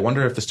yeah, I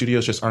wonder if the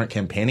studios just aren't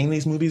campaigning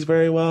these movies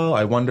very well.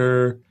 I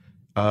wonder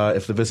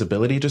if the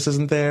visibility just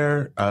isn't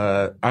there.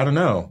 I don't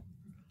know.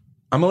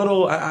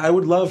 I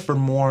would love for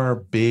more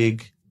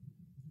big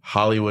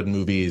Hollywood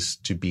movies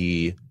to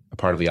be a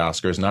part of the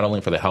Oscars, not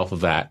only for the health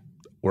of that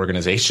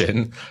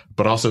organization,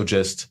 but also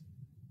just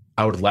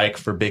I would like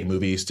for big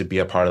movies to be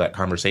a part of that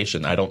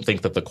conversation. I don't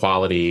think that the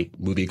quality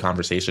movie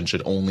conversation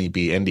should only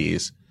be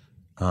indies.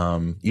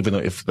 Even though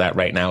if that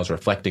right now is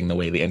reflecting the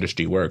way the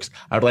industry works,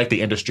 I would like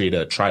the industry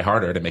to try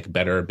harder to make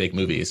better big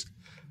movies.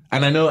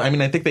 And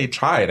I think they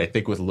tried. I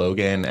think with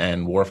Logan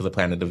and War for the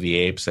Planet of the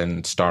Apes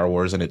and Star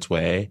Wars in its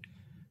way,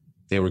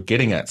 they were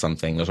getting at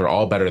something. Those are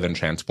all better than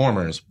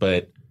Transformers.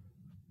 But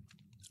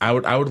I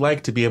would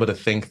like to be able to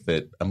think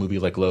that a movie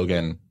like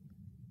Logan,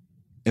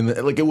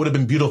 it would have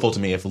been beautiful to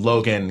me if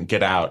Logan,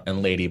 Get Out,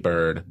 and Lady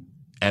Bird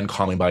and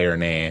Call Me by Your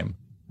Name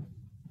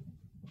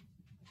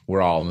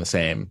were all in the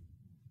same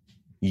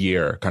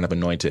year, kind of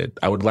anointed.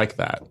 I would like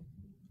that.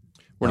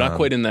 We're not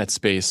quite in that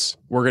space.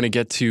 We're going to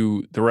get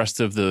to the rest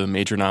of the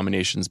major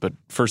nominations, but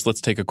first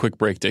let's take a quick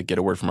break to get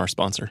a word from our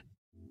sponsor.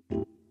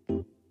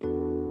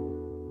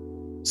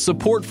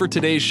 Support for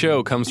today's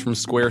show comes from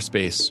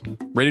Squarespace.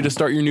 Ready to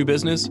start your new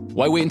business?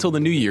 Why wait until the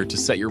new year to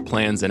set your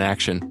plans in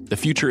action? The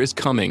future is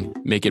coming.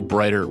 Make it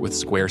brighter with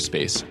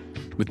Squarespace.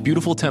 With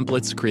beautiful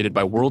templates created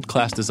by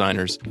world-class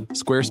designers,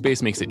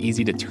 Squarespace makes it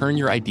easy to turn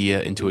your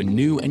idea into a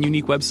new and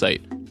unique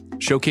website.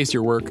 Showcase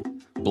your work,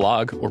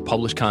 blog or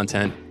publish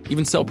content,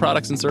 even sell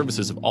products and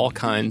services of all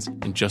kinds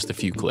in just a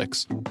few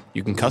clicks.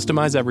 You can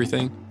customize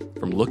everything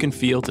from look and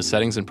feel to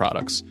settings and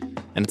products.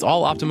 And it's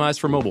all optimized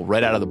for mobile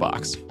right out of the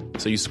box.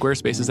 So use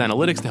Squarespace's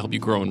analytics to help you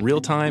grow in real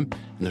time,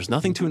 and there's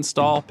nothing to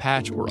install,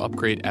 patch, or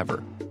upgrade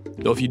ever.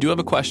 Though if you do have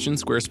a question,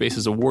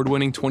 Squarespace's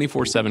award-winning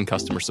 24/7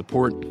 customer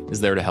support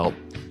is there to help.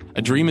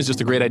 A dream is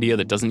just a great idea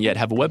that doesn't yet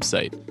have a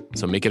website,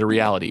 so make it a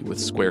reality with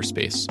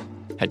Squarespace.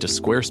 Head to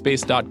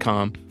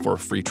squarespace.com for a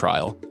free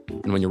trial.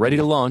 And when you're ready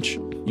to launch,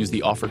 use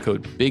the offer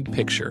code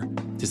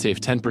BIGPICTURE to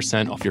save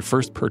 10% off your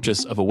first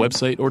purchase of a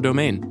website or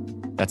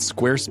domain. That's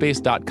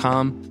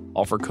squarespace.com,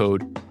 offer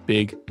code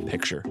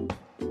BIGPICTURE.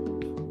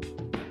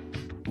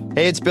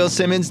 Hey, it's Bill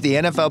Simmons. The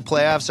NFL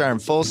playoffs are in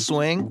full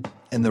swing,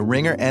 and the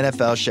Ringer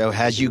NFL show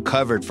has you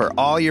covered for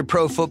all your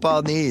pro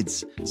football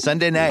needs.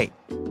 Sunday night,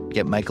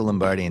 get Michael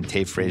Lombardi and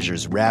Tate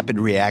Frazier's rapid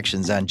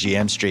reactions on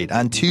GM Street.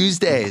 On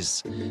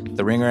Tuesdays,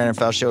 the Ringer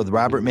NFL show with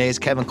Robert Mays,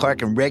 Kevin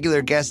Clark, and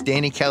regular guest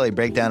Danny Kelly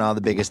break down all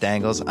the biggest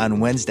angles. On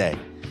Wednesday,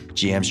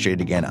 GM Street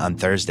again. On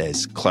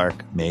Thursdays,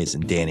 Clark, Mays,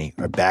 and Danny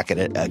are back at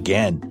it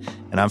again.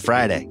 And on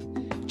Friday,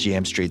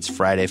 GM Street's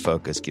Friday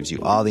Focus gives you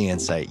all the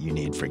insight you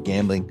need for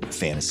gambling,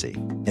 fantasy,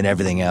 and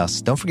everything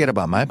else. Don't forget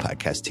about my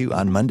podcast, too,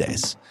 on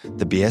Mondays.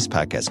 The BS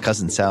Podcast,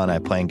 Cousin Sal and I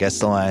playing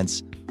Guest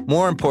Alliance.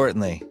 More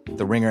importantly,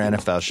 the Ringer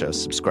NFL show.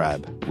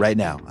 Subscribe right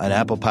now on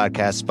Apple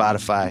Podcasts,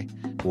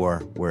 Spotify,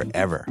 or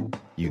wherever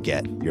you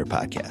get your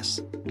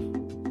podcasts.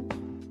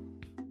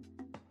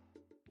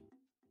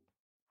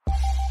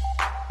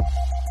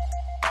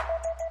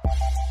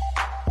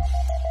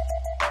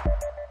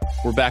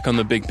 We're back on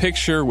The Big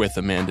Picture with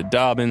Amanda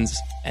Dobbins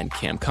and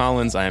Cam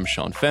Collins. I am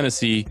Sean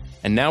Fennessy.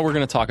 And now we're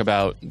going to talk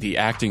about the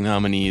acting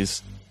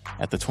nominees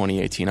at the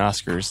 2018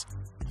 Oscars.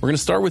 We're going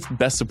to start with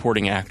Best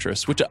Supporting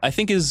Actress, which I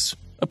think is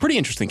a pretty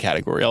interesting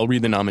category. I'll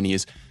read the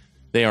nominees.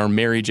 They are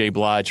Mary J.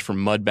 Blige for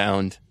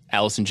Mudbound,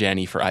 Allison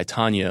Janney for I,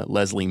 Tonya,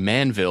 Leslie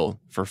Manville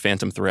for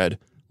Phantom Thread,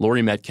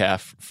 Laurie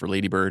Metcalf for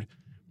Lady Bird,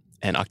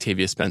 and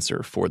Octavia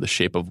Spencer for The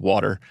Shape of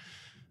Water.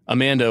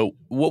 Amanda,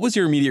 what was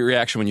your immediate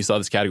reaction when you saw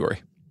this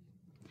category?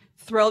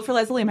 Thrilled for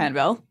Leslie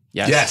Manville.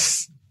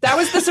 Yes. That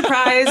was the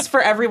surprise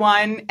for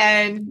everyone,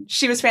 and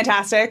she was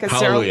fantastic.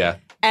 Hallelujah.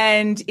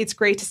 And it's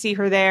great to see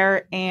her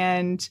there.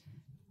 And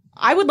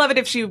I would love it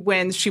if she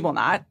wins. She will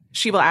not.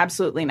 She will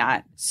absolutely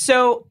not.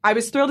 So I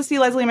was thrilled to see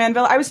Leslie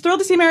Manville. I was thrilled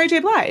to see Mary J.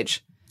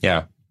 Blige.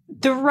 Yeah.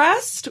 The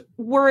rest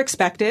were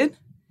expected.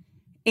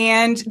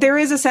 And there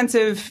is a sense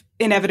of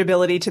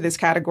inevitability to this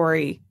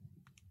category,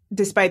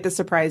 despite the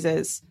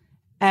surprises.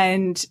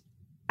 And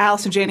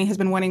Allison Janney has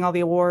been winning all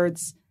the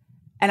awards.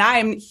 And I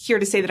am here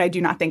to say that I do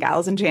not think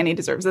Allison Janney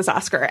deserves this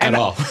Oscar. At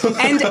all.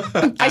 And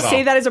I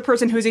say that as a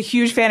person who's a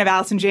huge fan of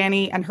Allison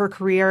Janney and her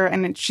career,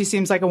 and she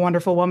seems like a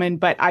wonderful woman,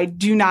 but I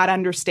do not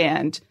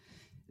understand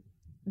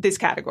this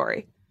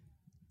category.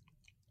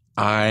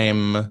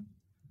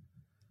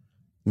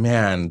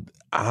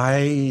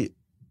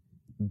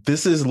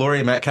 This is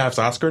Laurie Metcalf's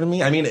Oscar to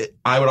me. I mean,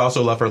 I would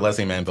also love for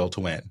Leslie Manville to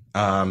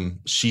win.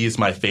 She's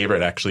my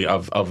favorite, actually,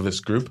 of this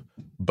group.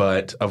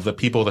 But of the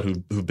people that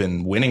who've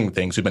been winning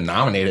things, who've been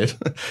nominated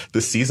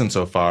this season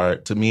so far,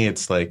 to me,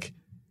 it's like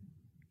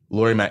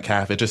Laurie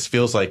Metcalf. It just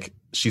feels like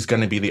she's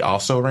going to be the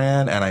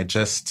also-ran, and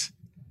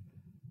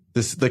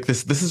this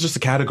is just a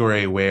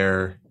category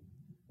where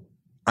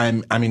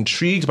I'm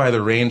intrigued by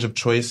the range of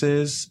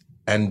choices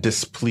and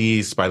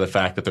displeased by the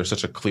fact that there's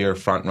such a clear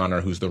front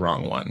runner who's the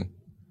wrong one.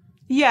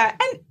 Yeah,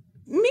 and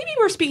maybe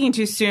we're speaking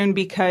too soon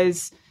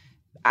because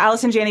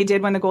Allison Janney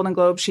did win the Golden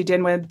Globe. She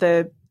did win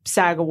the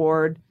SAG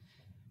Award.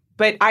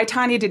 But I,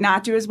 Tonya, did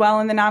not do as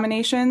well in the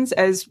nominations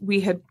as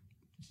we had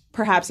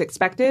perhaps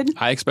expected.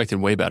 I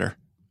expected way better.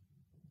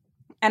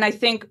 And I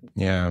think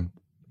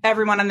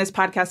everyone on this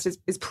podcast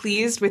is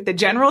pleased with the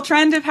general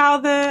trend of how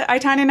the I,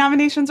 Tonya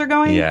nominations are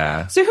going.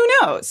 Yeah. So who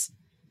knows?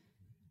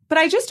 But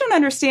I just don't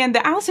understand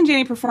the Allison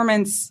Janney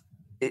performance,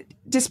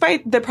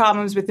 despite the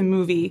problems with the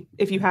movie,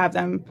 if you have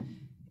them,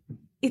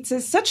 it's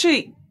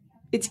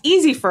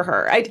easy for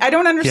her. I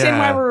don't understand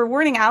why we're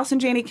rewarding Allison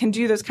Janney can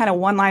do those kind of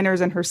one-liners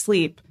in her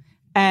sleep.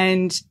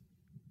 And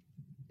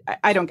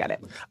I don't get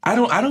it. I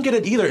don't get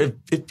it either.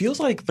 It feels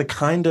like the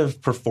kind of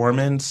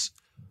performance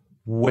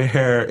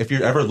where if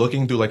you're ever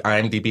looking through like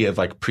IMDb of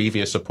like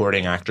previous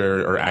supporting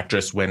actor or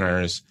actress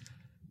winners,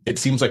 it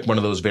seems like one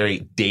of those very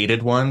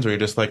dated ones where you're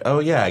just like, oh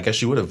yeah, I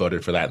guess you would have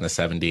voted for that in the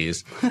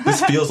 70s.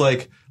 This feels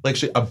like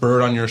a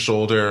bird on your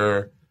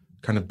shoulder,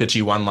 kind of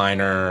bitchy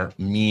one-liner,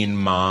 mean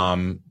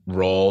mom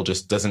role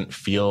just doesn't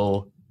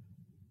feel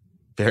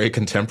very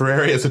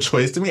contemporary as a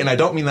choice to me. And I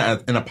don't mean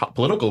that in a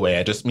political way.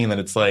 I just mean that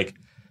it's like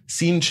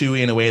scene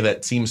chewy in a way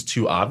that seems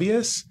too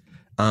obvious.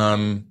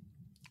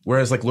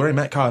 Whereas like Laurie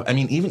Metcalf, I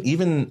mean,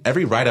 even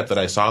every write-up that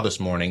I saw this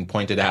morning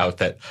pointed out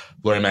that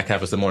Laurie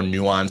Metcalf is the more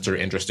nuanced or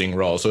interesting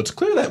role. So it's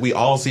clear that we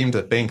all seem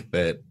to think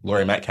that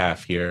Laurie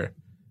Metcalf here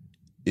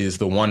is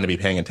the one to be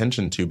paying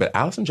attention to. But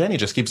Allison Janney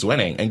just keeps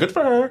winning. And good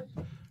for her.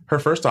 Her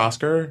first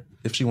Oscar,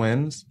 if she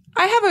wins.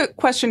 I have a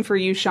question for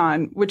you,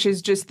 Sean, which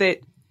is just that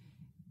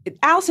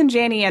Allison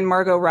Janney and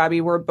Margot Robbie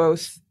were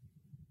both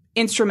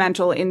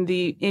instrumental in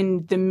the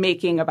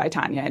making of I,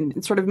 Tonya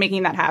and sort of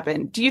making that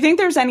happen. Do you think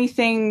there's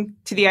anything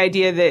to the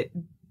idea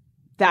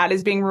that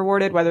is being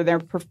rewarded rather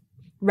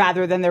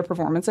than their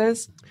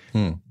performances?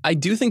 I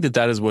do think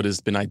that is what has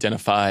been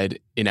identified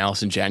in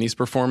Allison Janney's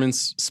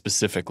performance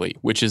specifically,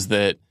 which is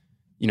that,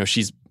 you know,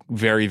 she's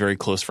very, very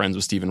close friends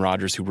with Steven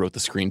Rogers, who wrote the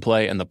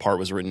screenplay, and the part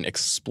was written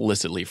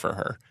explicitly for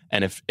her.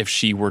 And if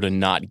she were to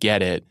not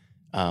get it,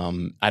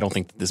 I don't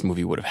think that this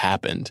movie would have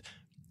happened.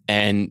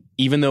 And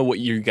even though what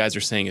you guys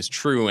are saying is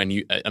true, and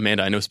you,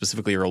 Amanda, I know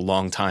specifically you're a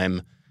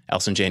longtime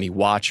Allison Janney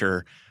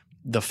watcher,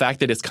 the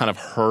fact that it's kind of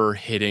her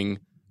hitting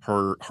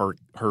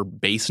her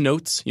bass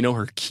notes, you know,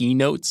 her key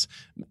notes,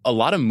 a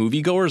lot of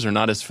moviegoers are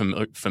not as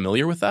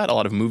familiar with that. A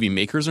lot of movie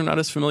makers are not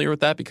as familiar with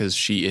that because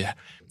she,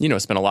 you know,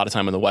 spent a lot of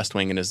time on The West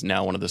Wing and is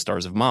now one of the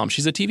stars of Mom.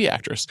 She's a TV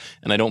actress,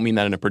 and I don't mean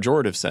that in a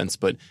pejorative sense,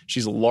 but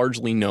she's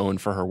largely known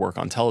for her work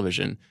on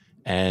television.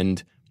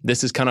 And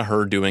this is kind of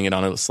her doing it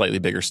on a slightly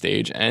bigger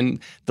stage.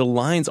 And the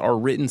lines are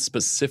written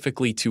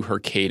specifically to her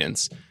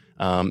cadence.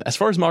 As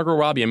far as Margot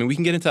Robbie, I mean, we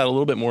can get into that a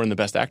little bit more in the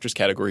Best Actress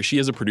category. She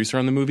is a producer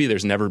on the movie.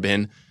 There's never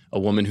been a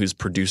woman who's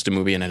produced a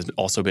movie and has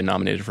also been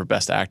nominated for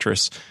Best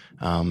Actress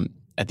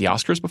at the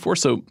Oscars before.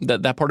 So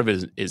that part of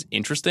it is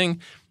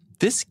interesting.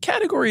 This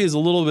category is a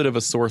little bit of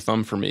a sore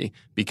thumb for me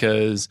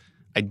because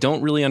I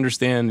don't really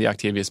understand the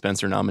Octavia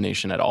Spencer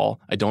nomination at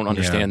all. I don't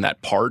understand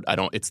that part.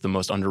 It's the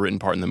most underwritten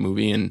part in the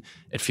movie, and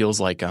it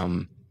feels like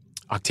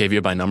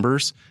Octavia by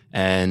numbers.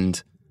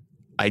 And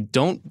I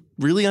don't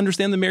really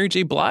understand the Mary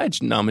J.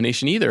 Blige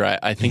nomination either.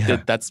 I think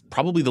that's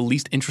probably the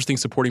least interesting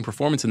supporting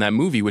performance in that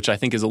movie, which I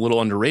think is a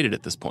little underrated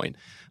at this point.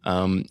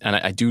 And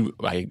I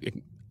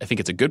think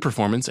it's a good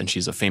performance, and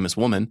she's a famous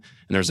woman,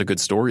 and there's a good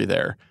story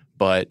there.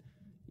 But,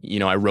 you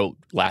know, I wrote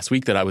last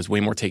week that I was way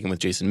more taken with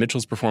Jason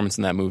Mitchell's performance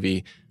in that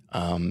movie.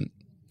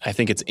 I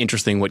think it's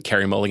interesting what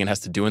Carey Mulligan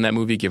has to do in that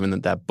movie, given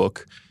that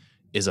book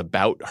is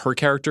about her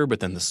character, but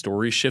then the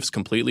story shifts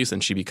completely,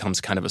 and she becomes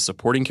kind of a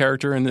supporting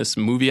character in this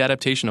movie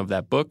adaptation of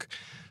that book.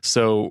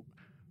 So,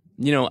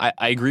 you know,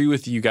 I agree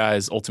with you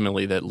guys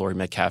ultimately that Laurie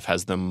Metcalf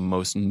has the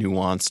most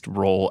nuanced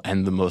role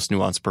and the most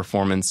nuanced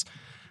performance.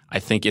 I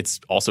think it's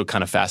also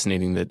kind of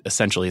fascinating that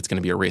essentially it's going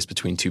to be a race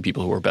between two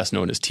people who are best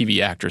known as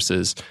TV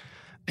actresses.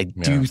 I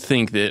do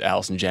think that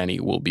Allison Janney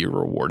will be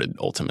rewarded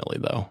ultimately,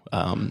 though.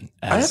 I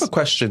have a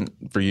question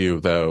for you,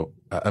 though,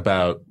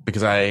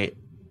 because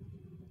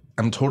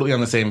I'm totally on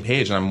the same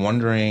page, and I'm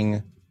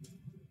wondering,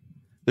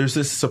 there's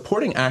this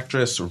supporting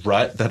actress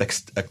rut that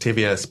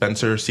Octavia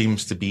Spencer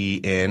seems to be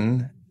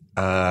in,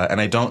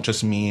 and I don't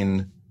just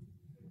mean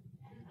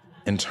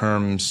in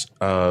terms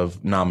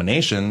of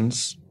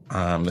nominations.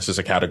 This is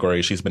a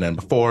category she's been in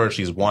before,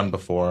 she's won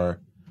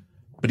before.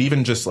 But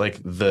even just like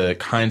the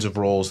kinds of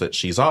roles that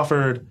she's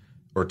offered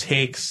or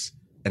takes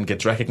and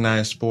gets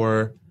recognized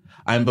for,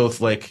 I'm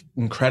both like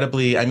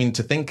incredibly,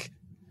 to think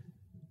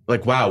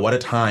like, wow, what a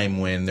time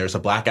when there's a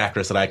Black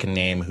actress that I can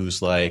name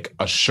who's like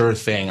a sure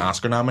thing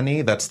Oscar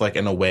nominee. That's like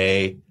in a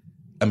way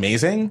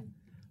amazing.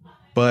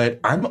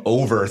 But I'm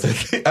over.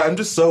 I'm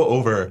just so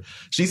over.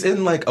 She's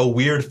in like a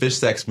weird fish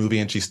sex movie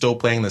and she's still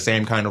playing the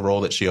same kind of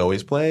role that she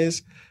always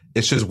plays.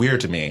 It's just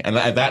weird to me. And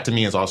that to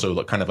me is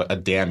also kind of a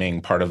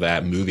damning part of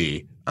that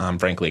movie,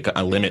 frankly,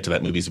 a limit to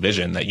that movie's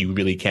vision, that you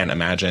really can't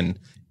imagine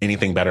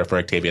anything better for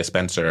Octavia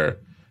Spencer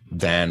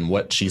than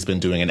what she's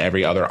been doing in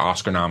every other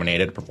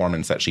Oscar-nominated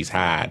performance that she's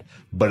had,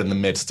 but in the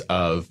midst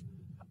of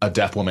a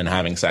deaf woman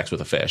having sex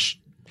with a fish.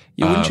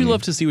 Yeah, wouldn't you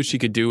love to see what she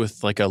could do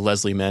with like a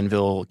Leslie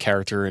Manville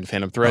character in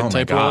Phantom Thread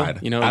type role?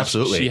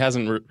 Absolutely. She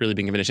hasn't really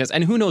been given a chance.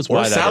 And who knows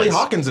why that is. Or Sally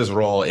Hawkins'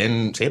 role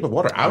in Shape of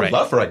Water. I would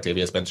love for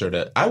Octavia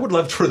Spencer I would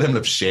love for them to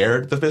have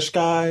shared the fish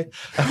guy.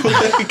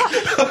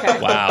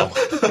 Wow.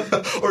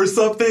 Or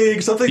something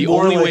the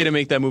more only way to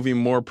make that movie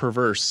more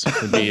perverse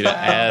would be to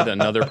add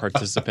another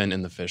participant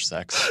in the fish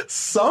sex.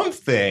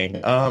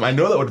 Something. I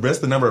know that would risk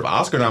the number of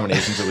Oscar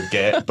nominations it would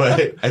get,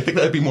 but I think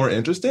that would be more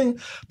interesting.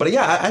 But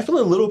yeah, I feel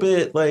a little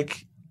bit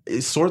like,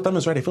 Sore Thumb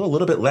is right. I feel a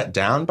little bit let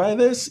down by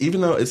this,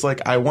 even though it's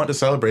like I want to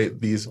celebrate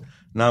these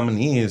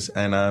nominees,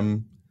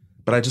 and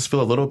but I just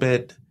feel a little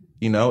bit,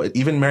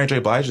 even Mary J.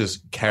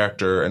 Blige's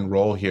character and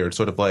role here. It's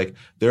sort of like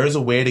there is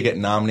a way to get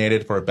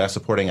nominated for a Best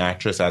Supporting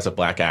Actress as a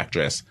Black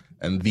actress,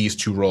 and these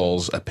two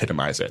roles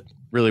epitomize it.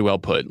 Really well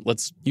put.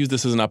 Let's use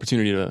this as an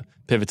opportunity to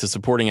pivot to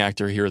supporting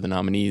actor. Here are the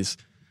nominees: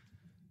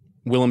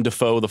 Willem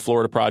Dafoe, The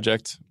Florida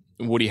Project;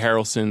 Woody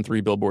Harrelson,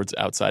 3 Billboards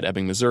Outside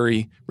Ebbing,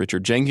 Missouri;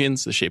 Richard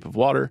Jenkins, The Shape of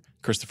Water;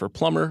 Christopher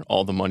Plummer,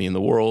 All the Money in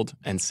the World;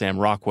 and Sam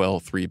Rockwell,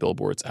 3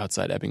 Billboards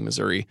Outside Ebbing,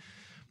 Missouri.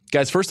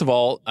 Guys, first of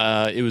all,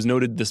 it was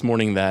noted this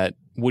morning that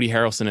Woody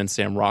Harrelson and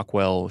Sam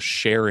Rockwell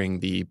sharing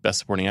the Best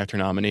Supporting Actor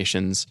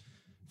nominations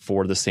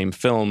for the same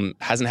film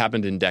hasn't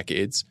happened in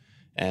decades.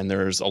 And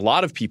there's a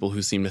lot of people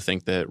who seem to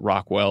think that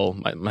Rockwell,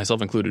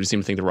 myself included, who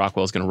seem to think that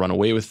Rockwell is going to run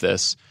away with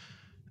this.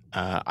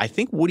 I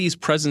think Woody's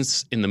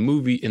presence in the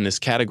movie in this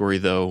category,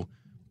 though,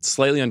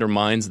 slightly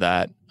undermines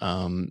that.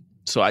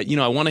 So I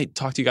want to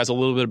talk to you guys a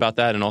little bit about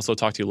that, and also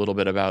talk to you a little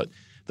bit about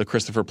the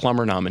Christopher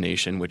Plummer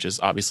nomination, which is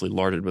obviously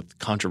larded with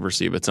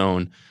controversy of its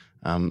own.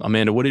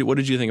 Amanda, what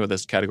did you think about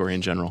this category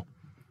in general?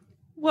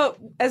 Well,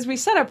 as we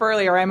set up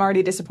earlier, I'm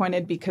already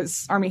disappointed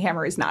because Armie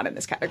Hammer is not in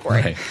this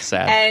category. Right.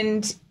 Sad.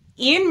 And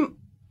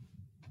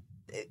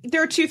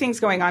there are two things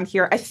going on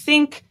here. I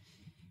think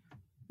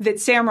that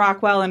Sam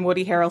Rockwell and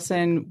Woody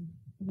Harrelson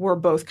were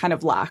both kind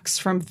of locks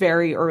from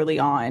very early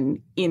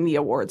on in the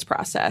awards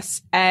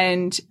process.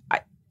 And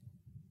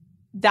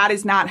that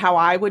is not how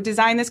I would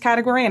design this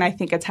category. And I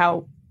think it's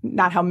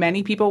not how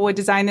many people would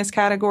design this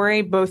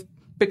category, both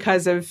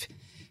because of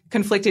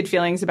conflicted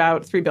feelings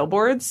about 3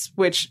 Billboards,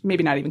 which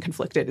maybe not even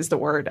conflicted is the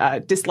word,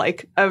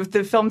 dislike of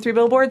the film 3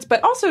 Billboards.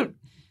 But also,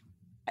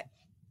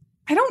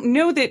 I don't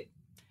know that,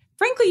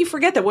 frankly, you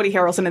forget that Woody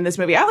Harrelson in this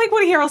movie. I like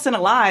Woody Harrelson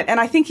a lot, and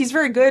I think he's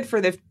very good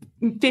for the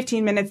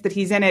 15 minutes that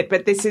he's in it.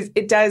 But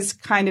it does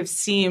kind of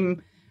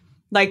seem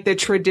like the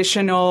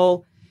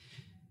traditional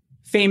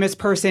famous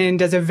person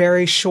does a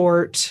very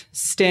short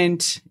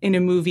stint in a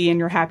movie and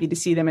you're happy to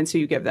see them, and so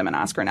you give them an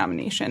Oscar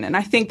nomination. And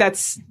I think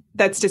that's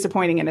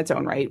disappointing in its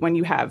own right when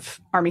you have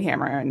Armie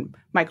Hammer and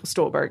Michael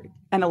Stuhlbarg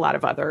and a lot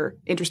of other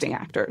interesting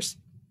actors.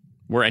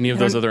 Were any of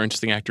those other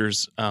interesting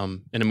actors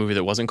in a movie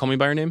that wasn't Call Me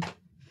By Your Name?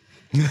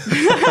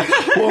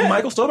 Well,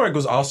 Michael Stuhlbarg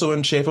was also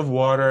in Shape of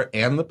Water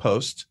and The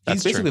Post.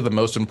 He's basically the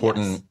most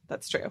important. Yes,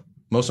 that's true.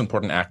 Most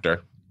important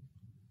actor.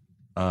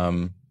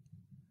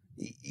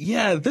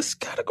 Yeah, this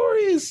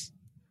category is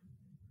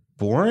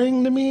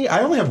boring to me.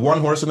 I only have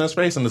one horse in this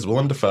race, and it's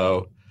Willem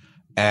Dafoe,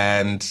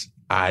 and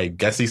I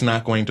guess he's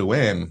not going to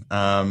win.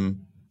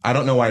 I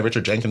don't know why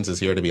Richard Jenkins is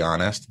here, to be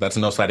honest. That's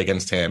no slight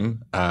against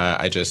him.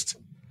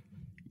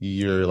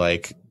 You're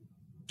like,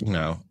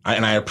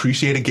 and I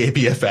appreciate a gay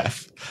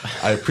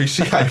BFF. I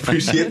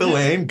appreciate the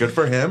lane. Good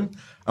for him.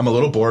 I'm a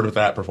little bored with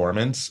that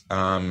performance.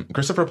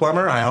 Christopher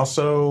Plummer, I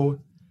also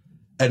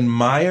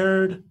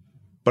admired,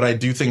 but I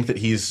do think that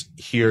he's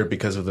here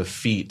because of the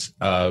feat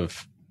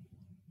of,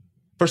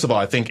 first of all,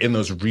 I think in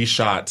those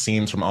reshot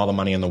scenes from All the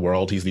Money in the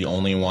World, he's the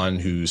only one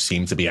who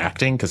seems to be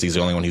acting because he's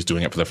the only one who's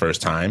doing it for the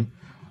first time.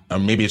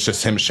 Maybe it's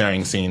just him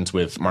sharing scenes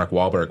with Mark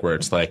Wahlberg where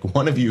it's like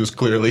one of you is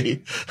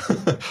clearly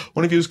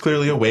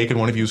awake and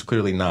one of you is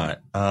clearly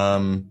not.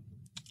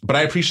 But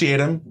I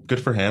appreciate him.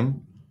 Good for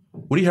him.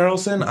 Woody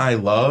Harrelson, I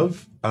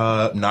love.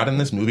 Not in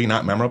this movie,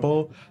 not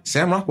memorable.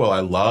 Sam Rockwell, I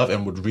love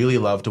and would really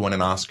love to win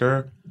an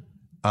Oscar.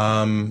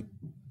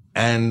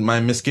 And my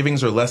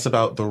misgivings are less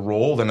about the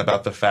role than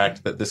about the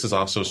fact that this is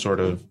also sort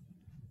of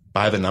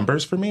by the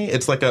numbers for me.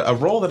 It's like a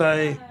role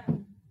that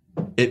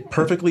it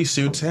perfectly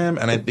suits him,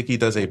 and I think he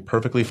does a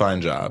perfectly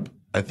fine job.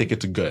 I think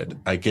it's good.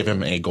 I give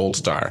him a gold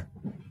star.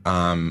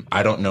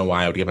 I don't know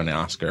why I would give him an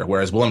Oscar.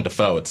 Whereas Willem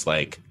Dafoe, it's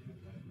like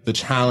the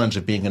challenge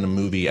of being in a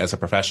movie as a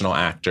professional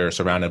actor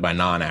surrounded by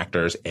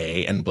non-actors,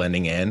 A, and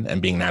blending in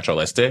and being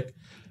naturalistic,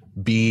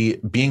 B,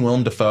 being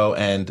Willem Dafoe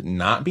and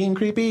not being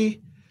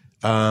creepy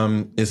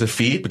is a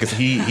feat, because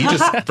he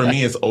just, for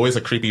me, is always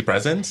a creepy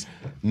presence.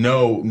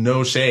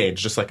 No shade,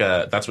 just like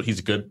that's what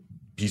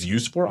he's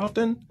used for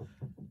often.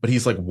 But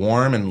he's like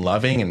warm and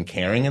loving and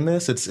caring in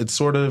this. It's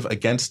sort of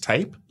against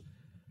type.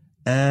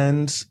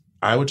 And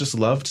I would just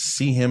love to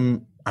see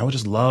him. I would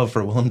just love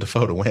for Willem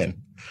Dafoe to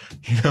win,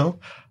 you know?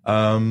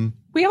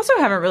 We also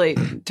haven't really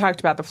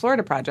talked about the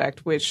Florida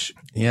Project, which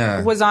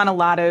was on a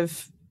lot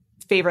of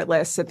favorite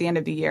lists at the end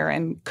of the year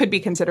and could be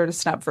considered a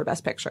snub for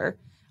Best Picture.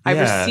 I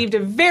received a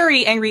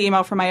very angry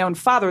email from my own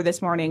father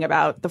this morning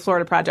about the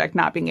Florida Project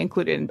not being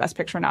included in Best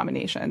Picture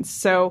nominations.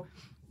 So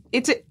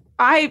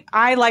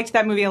I liked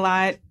that movie a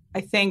lot. I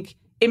think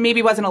it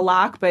maybe wasn't a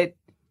lock, but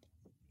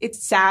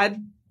it's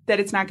sad that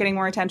it's not getting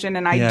more attention.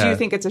 And I do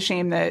think it's a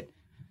shame that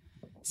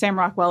Sam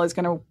Rockwell is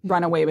going to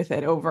run away with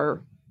it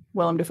over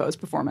Willem Dafoe's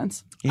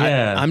performance.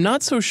 Yeah. I'm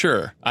not so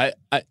sure.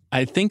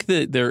 I think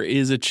that there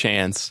is a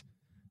chance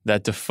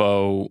that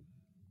Dafoe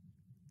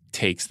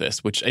takes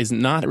this, which is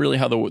not really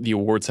how the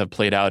awards have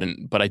played out.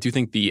 But I do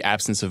think the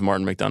absence of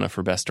Martin McDonagh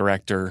for Best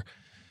Director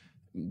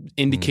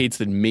indicates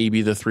that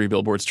maybe the Three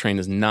Billboards train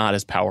is not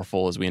as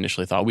powerful as we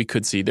initially thought. We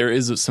could see there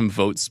is some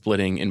vote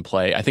splitting in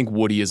play. I think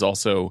Woody is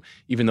also,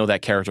 even though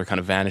that character kind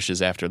of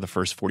vanishes after the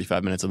first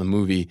 45 minutes of the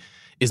movie,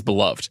 is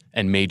beloved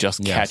and may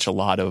just catch a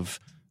lot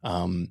of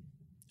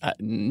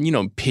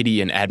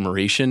pity and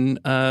admiration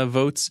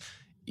votes.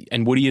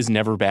 And Woody is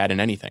never bad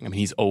in anything. I mean,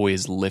 he's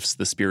always lifts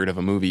the spirit of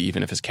a movie,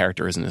 even if his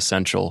character isn't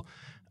essential.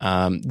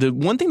 The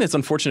one thing that's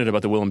unfortunate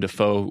about the Willem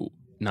Dafoe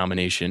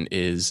nomination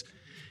is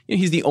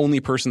he's the only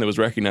person that was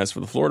recognized for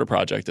the Florida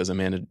Project, as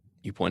Amanda,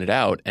 you pointed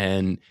out.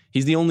 And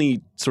he's the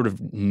only sort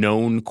of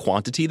known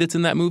quantity that's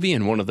in that movie.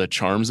 And one of the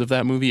charms of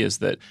that movie is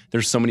that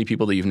there's so many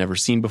people that you've never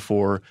seen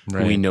before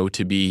who we know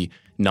to be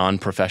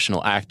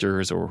non-professional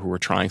actors or who are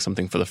trying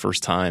something for the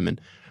first time. And,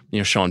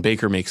 Sean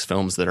Baker makes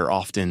films that are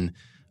often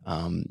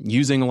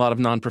using a lot of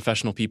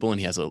non-professional people, and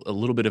he has a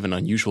little bit of an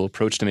unusual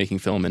approach to making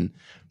film. And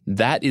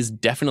that is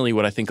definitely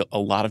what I think a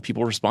lot of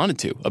people responded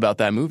to about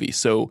that movie.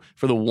 So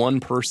for the one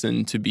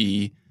person to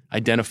be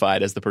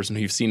identified as the person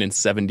who you've seen in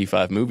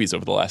 75 movies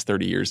over the last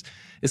 30 years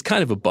is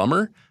kind of a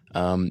bummer.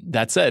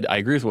 That said, I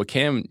agree with what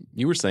Cam,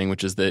 you were saying,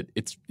 which is that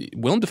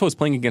Willem Dafoe is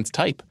playing against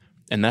type,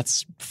 and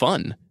that's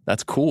fun.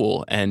 That's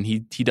cool. And he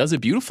does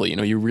it beautifully.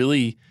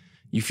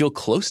 You feel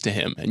close to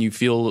him, and you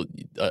feel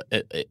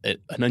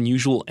an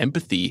unusual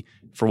empathy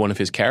for one of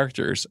his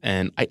characters.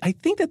 And I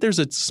think that there's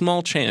a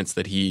small chance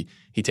that he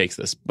takes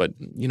this, but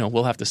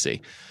we'll have to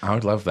see. I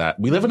would love that.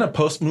 We live in a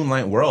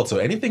post-Moonlight world, so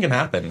anything can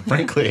happen,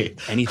 frankly.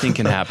 Anything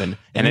can happen.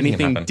 And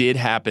anything did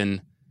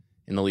happen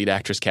in the lead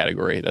actress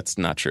category. That's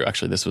not true.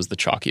 Actually, this was the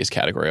chalkiest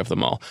category of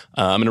them all.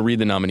 I'm going to read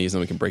the nominees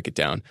and we can break it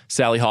down.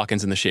 Sally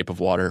Hawkins in The Shape of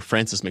Water,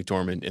 Frances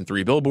McDormand in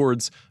Three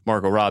Billboards,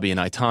 Margot Robbie in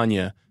I,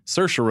 Tonya,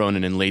 Saoirse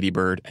Ronan in Lady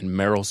Bird, and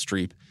Meryl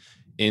Streep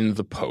in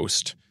The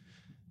Post.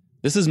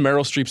 This is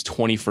Meryl Streep's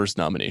 21st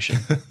nomination.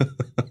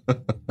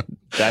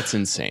 That's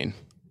insane.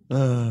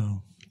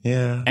 Oh,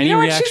 yeah. Any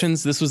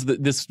reactions? This was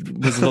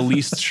the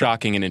least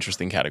shocking and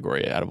interesting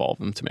category out of all of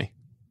them to me.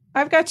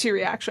 I've got two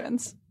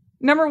reactions.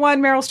 Number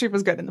one, Meryl Streep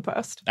was good in The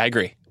Post. I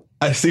agree.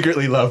 I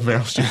secretly love Meryl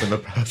Streep in The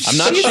Post. I'm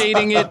not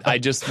shading it. I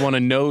just want to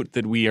note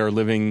that we are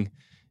living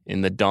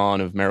in the dawn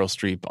of Meryl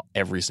Streep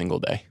every single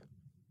day.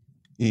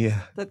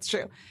 Yeah. That's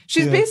true.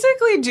 She's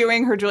basically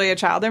doing her Julia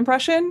Child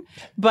impression,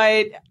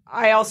 but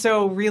I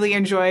also really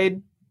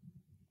enjoyed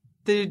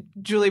the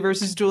Julie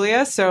versus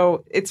Julia,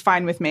 so it's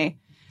fine with me.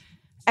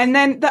 And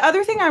then the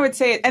other thing I would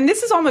say, and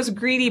this is almost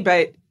greedy,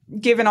 but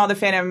given all the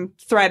Phantom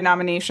Thread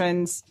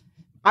nominations,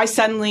 I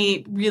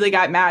suddenly really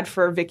got mad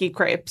for Vicky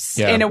Krieps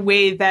in a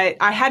way that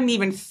I hadn't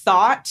even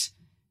thought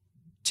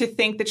to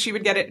think that she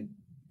would get a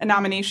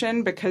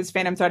nomination, because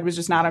Phantom Thread was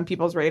just not on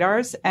people's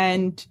radars.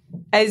 And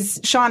as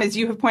Sean, as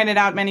you have pointed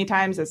out many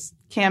times, as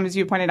Cam, as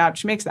you pointed out,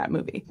 she makes that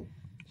movie.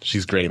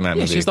 She's great in that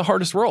movie. She's the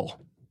hardest role.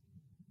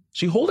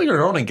 She's holding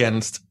her own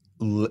against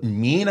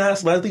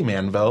mean-ass Leslie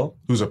Manville,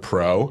 who's a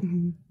pro,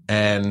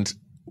 and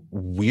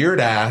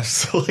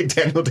weird-ass like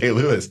Daniel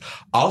Day-Lewis,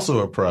 also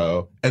a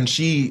pro. And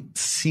she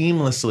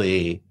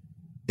seamlessly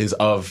is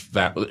of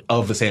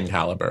the same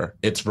caliber.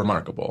 It's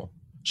remarkable.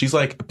 She's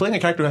like playing a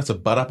character who has to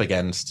butt up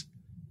against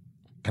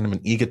kind of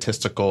an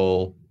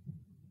egotistical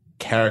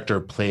character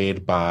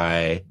played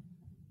by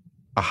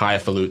a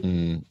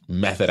highfalutin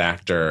method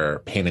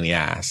actor, pain in the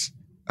ass.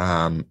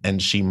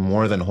 And she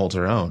more than holds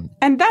her own.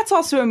 And that's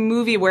also a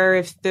movie where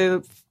if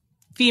the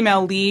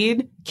female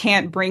lead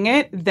can't bring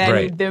it,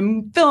 then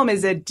the film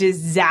is a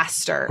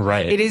disaster.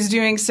 Right. It is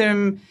doing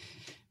some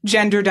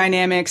gender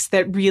dynamics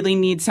that really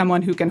need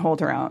someone who can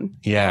hold her own.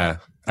 Yeah,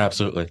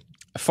 absolutely.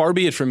 Far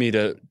be it from me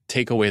to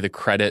take away the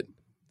credit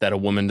that a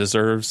woman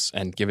deserves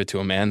and give it to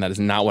a man. That is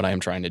not what I am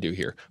trying to do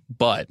here.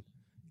 But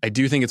I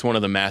do think it's one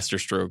of the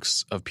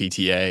masterstrokes of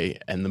PTA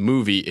and the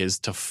movie is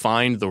to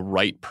find the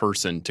right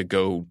person to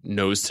go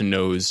nose to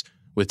nose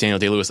with Daniel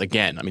Day-Lewis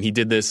again. I mean, he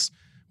did this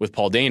with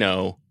Paul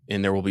Dano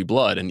in There Will Be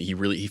Blood, and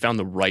he found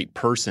the right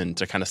person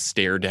to kind of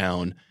stare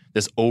down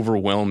this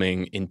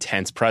overwhelming,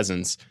 intense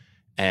presence.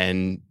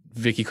 And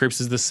Vicky Krieps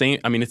is the same.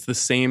 I mean, it's the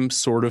same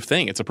sort of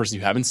thing. It's a person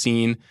you haven't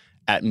seen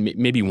at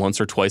maybe once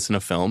or twice in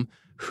a film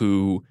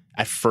who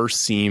at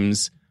first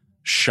seems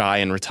shy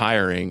and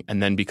retiring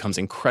and then becomes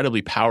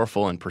incredibly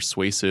powerful and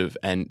persuasive,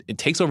 and it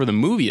takes over the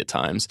movie at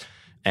times.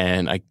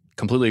 And I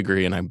completely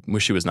agree, and I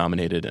wish she was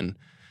nominated, and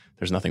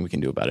there's nothing we can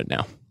do about it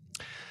now.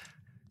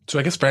 So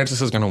I guess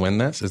Frances is going to win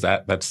this. Is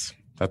that's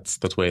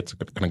the way it's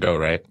going to go,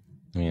 right?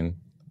 I mean,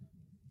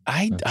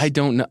 I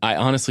don't know. I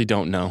honestly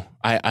don't know.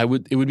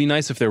 It would be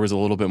nice if there was a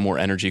little bit more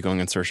energy going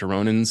in Saoirse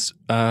Ronan's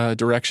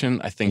direction.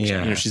 I think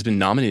she's been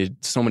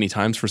nominated so many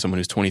times for someone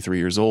who's 23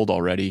 years old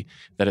already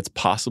that it's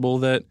possible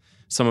that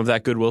some of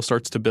that goodwill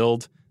starts to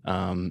build.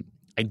 When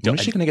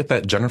is she going to get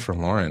that Jennifer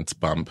Lawrence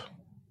bump?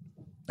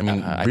 I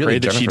mean, I really, pray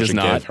that Jennifer she does should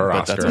not. give her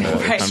but Oscar that's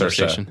another to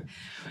conversation.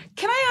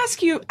 Can I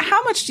ask you,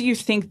 how much do you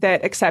think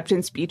that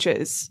acceptance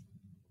speeches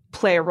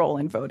play a role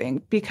in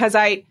voting? Because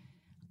I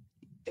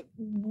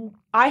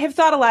have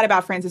thought a lot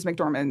about Frances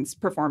McDormand's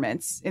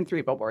performance in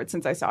Three Billboards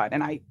since I saw it,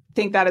 and I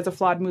think that is a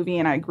flawed movie,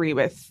 and I agree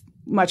with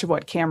much of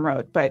what Cam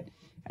wrote, but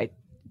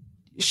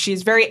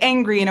she's very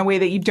angry in a way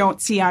that you don't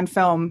see on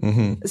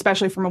film,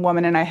 especially from a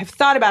woman, and I have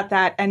thought about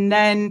that. And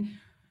then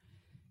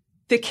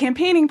the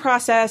campaigning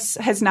process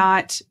has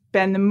not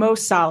been the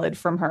most solid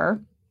from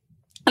her.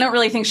 I don't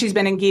really think she's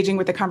been engaging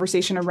with the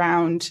conversation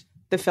around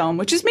the film,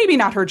 which is maybe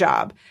not her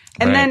job.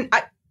 And then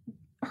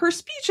her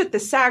speech at the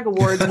SAG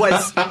Awards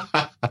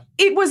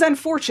was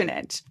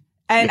unfortunate.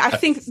 And I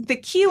think the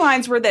key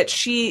lines were that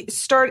she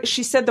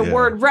said the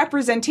word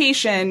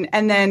representation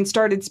and then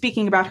started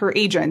speaking about her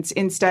agents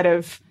instead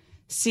of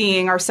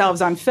seeing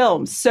ourselves on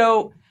film.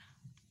 So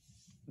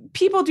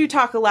people do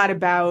talk a lot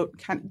about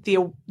kind of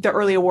the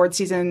early award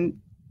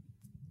season,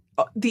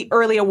 the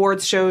early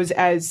awards shows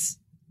as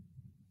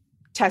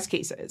test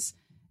cases.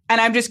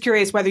 And I'm just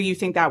curious whether you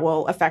think that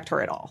will affect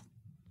her at all.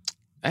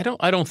 I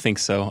don't think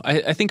so.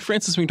 I think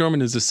Frances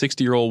McDormand is a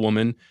 60-year-old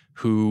woman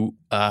who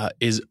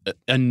is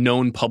a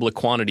known public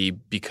quantity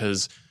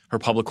because her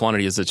public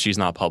quantity is that she's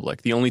not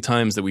public. The only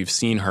times that we've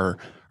seen her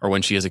are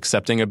when she is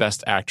accepting a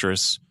Best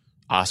Actress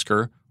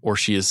Oscar or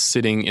she is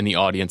sitting in the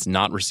audience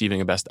not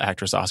receiving a Best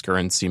Actress Oscar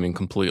and seeming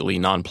completely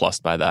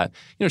nonplussed by that.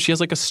 You know, she has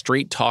like a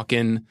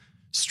straight-talking,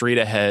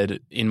 straight-ahead,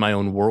 in my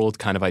own world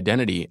kind of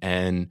identity.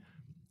 And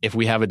if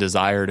we have a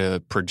desire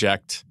to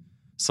project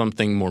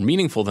something more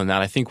meaningful than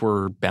that, I think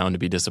we're bound to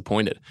be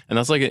disappointed. And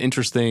that's like an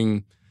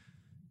interesting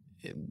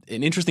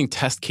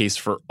test case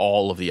for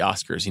all of the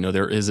Oscars. You know,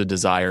 there is a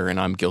desire, and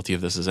I'm guilty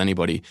of this as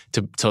anybody,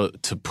 to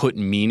put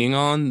meaning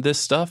on this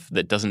stuff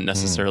that doesn't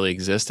necessarily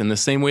exist, in the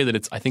same way that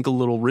it's, I think, a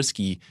little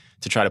risky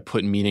to try to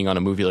put meaning on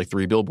a movie like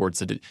Three Billboards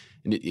that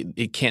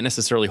it can't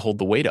necessarily hold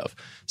the weight of.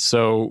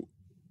 So,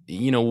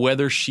 you know,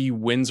 whether she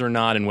wins or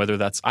not, and whether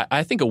that's,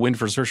 I think a win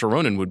for Saoirse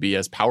Ronan would be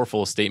as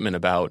powerful a statement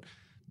about,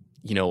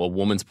 you know, a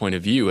woman's point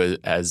of view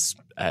as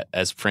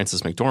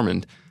Frances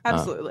McDormand.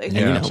 Absolutely. And,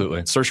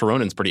 absolutely. Saoirse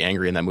Ronan's pretty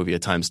angry in that movie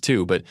at times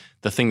too. But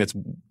the thing that's,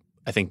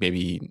 I think,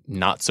 maybe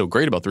not so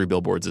great about Three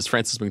Billboards is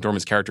Frances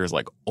McDormand's character is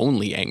like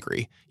only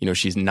angry. You know,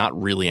 she's not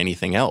really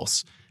anything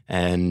else.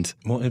 And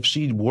well, if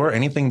she wore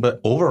anything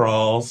but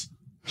overalls,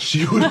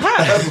 she would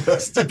have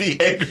us to be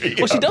angry.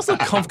 Well, she does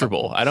look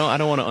comfortable. I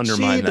don't want to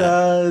undermine that. She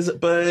does,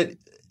 but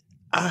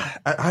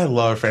I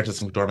love Frances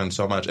McDormand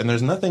so much, and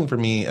there's nothing for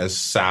me as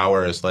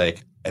sour as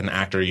like an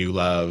actor you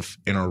love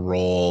in a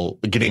role,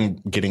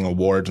 getting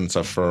awards and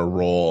stuff for a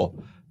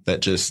role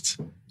that just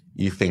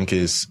you think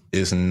is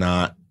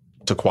not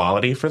to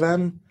quality for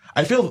them.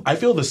 I feel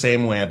the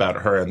same way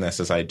about her in this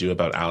as I do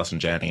about Allison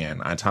Janney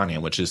and Tanya,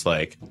 which is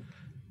like,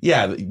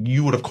 yeah,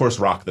 you would of course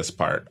rock this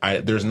part.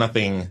 There's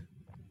nothing,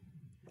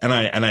 and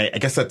I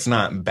guess that's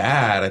not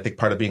bad. I think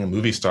part of being a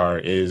movie star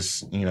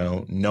is, you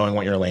know, knowing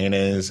what your lane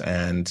is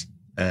and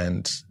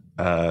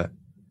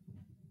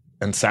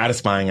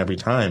satisfying every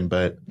time.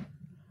 But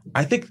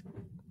I think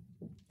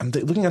I'm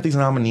looking at these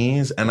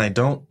nominees and I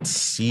don't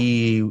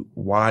see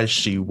why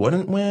she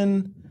wouldn't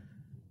win.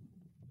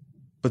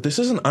 But this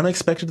is an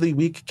unexpectedly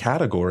weak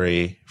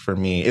category for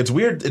me. It's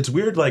weird. It's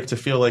weird, like, to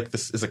feel like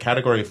this is a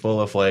category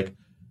full of like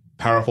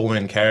powerful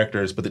women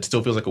characters, but it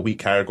still feels like a weak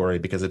category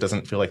because it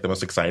doesn't feel like the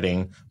most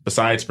exciting.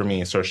 Besides, for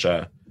me,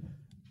 Saoirse,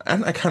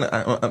 and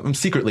I'm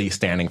secretly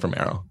standing for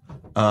Meryl.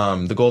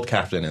 The gold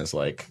caftan is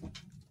like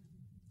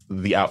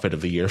the outfit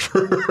of the year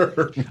for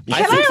her. Can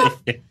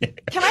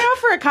I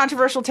offer a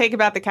controversial take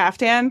about the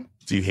caftan?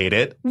 Do you hate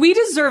it? We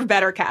deserve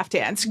better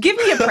caftans. Give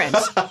me a print.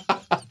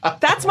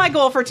 That's my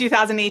goal for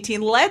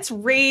 2018. Let's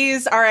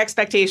raise our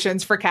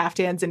expectations for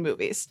caftans in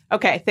movies.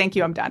 Okay, thank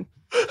you. I'm done.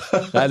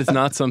 That is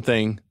not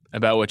something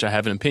about which I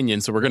have an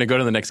opinion. So we're going to go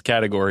to the next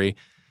category.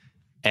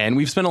 And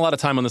we've spent a lot of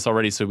time on this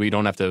already, so we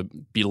don't have to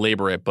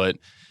belabor it. But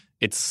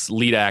it's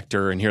lead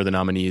actor, and here are the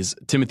nominees.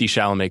 Timothée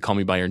Chalamet, Call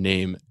Me By Your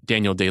Name.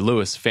 Daniel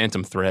Day-Lewis,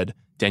 Phantom Thread.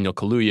 Daniel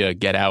Kaluuya,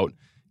 Get Out.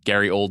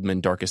 Gary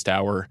Oldman, Darkest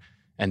Hour.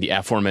 And the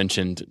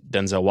aforementioned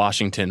Denzel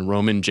Washington,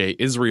 Roman J.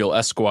 Israel,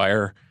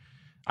 Esquire.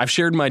 I've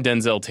shared my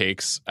Denzel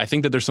takes. I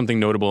think that there's something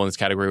notable in this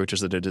category, which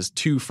is that it is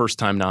 2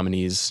 first-time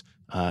nominees,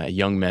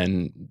 young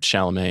men,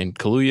 Chalamet and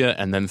Kaluuya,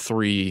 and then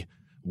 3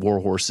 war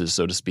horses,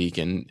 so to speak,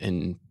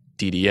 in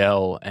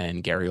DDL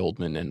and Gary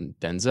Oldman and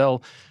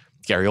Denzel.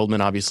 Gary Oldman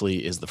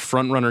obviously is the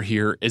front runner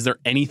here. Is there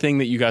anything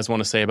that you guys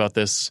want to say about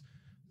this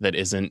that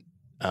isn't,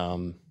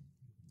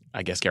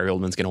 I guess Gary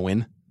Oldman's going to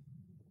win?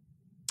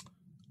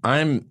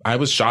 I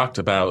was shocked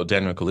about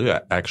Daniel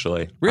Kaluuya,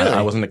 actually. Really?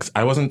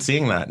 I wasn't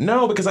seeing that.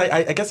 No, because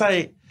I guess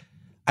I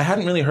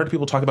hadn't really heard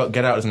people talk about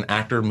Get Out as an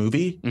actor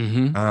movie.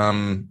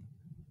 Mm-hmm.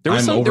 There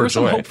was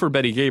some hope for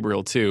Betty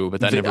Gabriel too,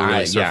 but that never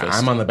really surfaced. Yeah,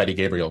 I'm on the Betty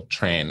Gabriel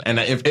train. And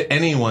if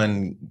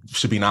anyone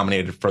should be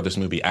nominated for this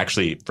movie,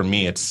 actually, for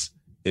me, it's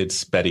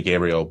Betty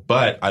Gabriel.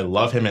 But I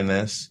love him in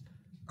this.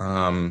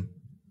 I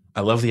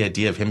love the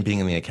idea of him being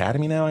in the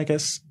Academy now, I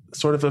guess,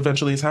 sort of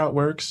eventually is how it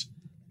works.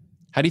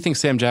 How do you think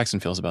Sam Jackson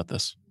feels about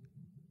this?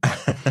 Not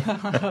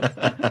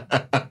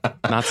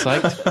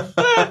psyched?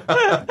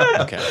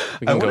 Okay.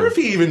 I wonder if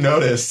he even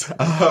noticed.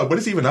 What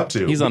is he even up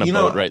to? He's on a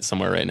boat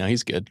somewhere right now.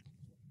 He's good.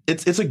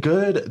 This is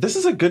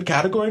a good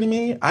category to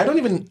me. I don't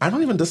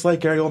even dislike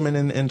Gary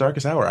Oldman in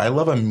Darkest Hour. I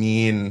love a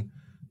mean,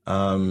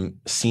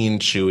 scene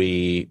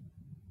chewy,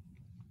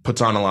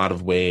 puts on a lot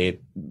of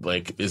weight,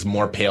 like is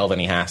more pale than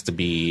he has to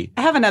be.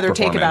 I have another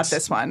take about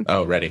this one.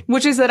 Oh, ready.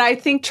 Which is that I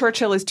think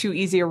Churchill is too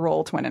easy a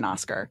role to win an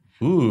Oscar.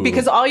 Ooh.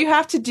 Because all you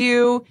have to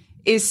do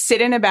is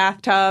sit in a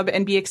bathtub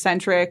and be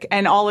eccentric,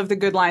 and all of the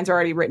good lines are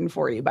already written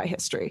for you by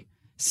history.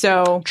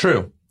 So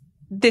true.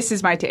 This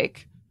is my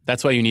take.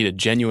 That's why you need a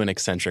genuine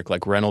eccentric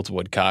like Reynolds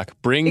Woodcock.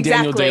 Bring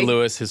Daniel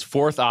Day-Lewis his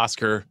 4th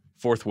Oscar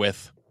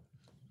forthwith.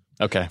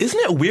 Okay. Isn't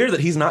it weird that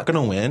he's not going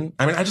to win?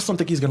 I mean, I just don't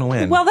think he's going to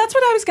win. Well, that's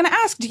what I was going to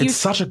ask. It's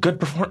such a good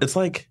performance. It's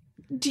like...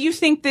 Do you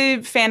think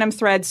the Phantom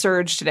Thread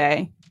surge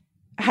today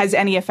has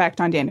any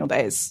effect on Daniel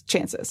Day's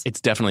chances?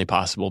 It's definitely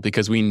possible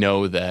because we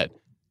know that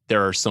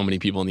there are so many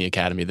people in the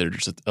Academy that are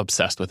just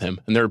obsessed with him.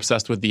 And they're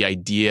obsessed with the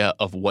idea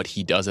of what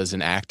he does as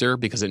an actor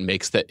because it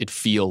makes it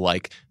feel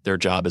like their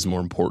job is more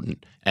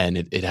important and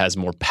it has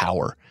more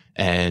power.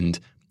 And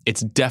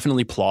it's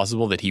definitely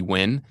plausible that he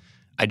win.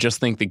 I just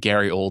think that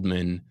Gary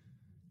Oldman,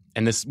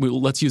 and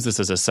let's use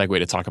this as a segue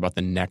to talk about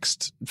the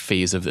next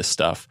phase of this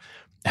stuff,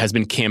 has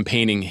been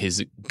campaigning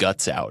his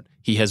guts out.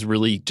 He has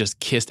really just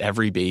kissed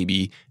every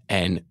baby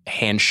and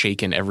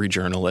handshaken every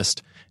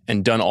journalist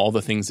and done all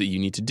the things that you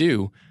need to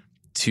do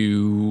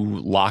to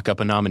lock up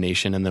a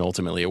nomination and then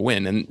ultimately a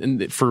win.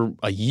 And for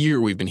a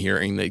year, we've been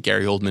hearing that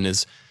Gary Oldman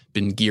has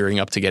been gearing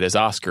up to get his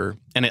Oscar.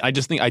 And I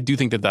do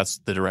think that that's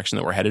the direction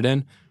that we're headed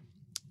in.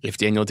 If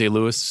Daniel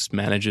Day-Lewis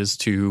manages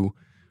to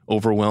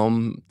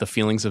overwhelm the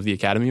feelings of the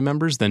Academy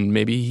members, then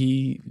maybe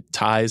he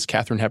ties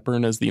Katharine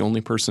Hepburn as the only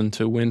person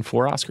to win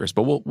 4 Oscars.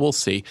 But we'll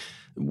see.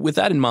 With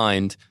that in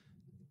mind,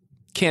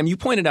 Cam, you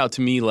pointed out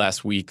to me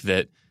last week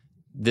that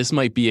this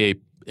might be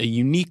a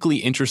uniquely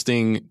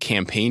interesting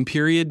campaign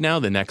period now,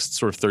 the next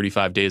sort of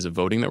 35 days of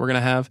voting that we're going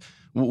to have.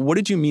 What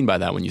did you mean by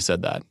that when you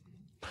said that?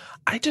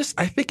 I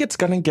think it's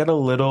going to get a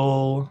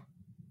little,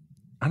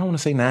 I don't want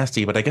to say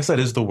nasty, but I guess that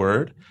is the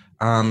word.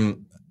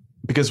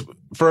 Because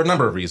for a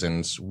number of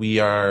reasons, we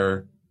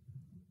are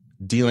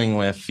dealing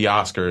with the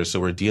Oscars, so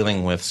we're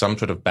dealing with some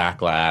sort of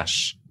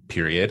backlash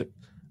period.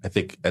 I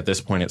think at this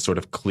point it's sort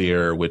of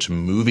clear which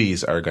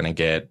movies are going to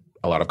get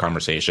a lot of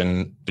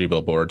conversation, 3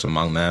 Billboards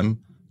among them.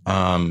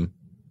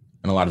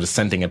 And a lot of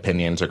dissenting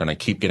opinions are going to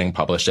keep getting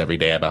published every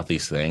day about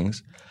these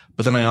things.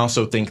 But then I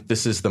also think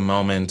this is the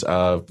moment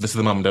of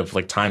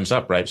like time's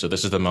up, right? So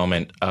this is the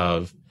moment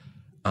of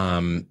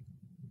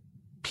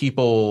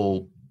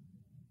people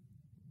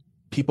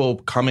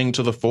coming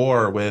to the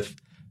fore with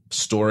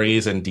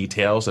stories and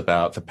details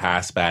about the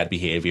past bad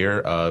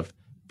behavior of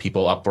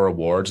people up for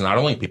awards. Not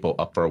only people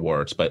up for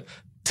awards, but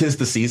 'tis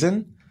the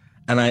season.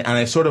 And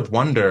I sort of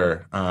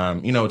wonder,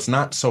 it's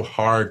not so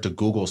hard to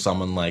Google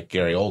someone like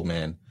Gary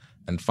Oldman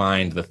and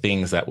find the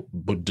things that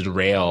would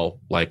derail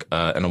like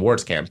an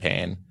awards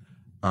campaign.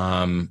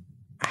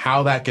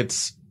 How that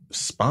gets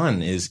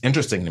spun is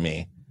interesting to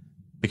me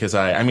because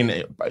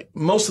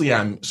mostly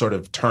I'm sort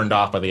of turned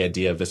off by the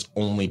idea of this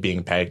only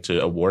being pegged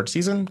to award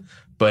season,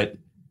 but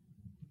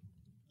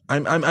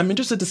I'm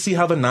interested to see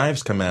how the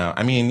knives come out.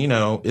 I mean,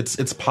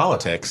 it's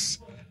politics.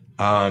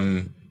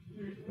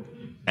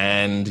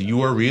 And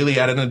you are really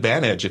at an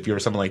advantage if you're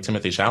someone like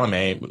Timothée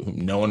Chalamet, who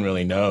no one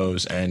really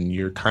knows, and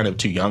you're kind of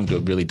too young to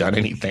have really done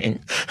anything.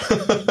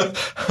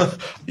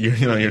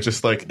 You're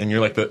just like, and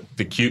you're like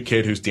the cute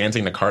kid who's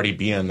dancing to Cardi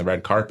B on the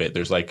red carpet.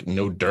 There's like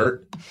no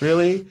dirt,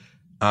 really.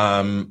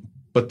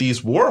 But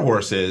these war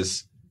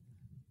horses,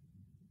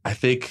 I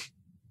think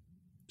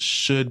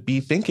should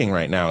be thinking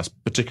right now,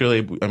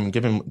 particularly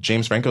given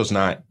James Franco's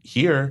not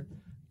here.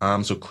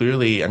 So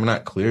clearly,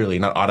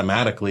 not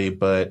automatically,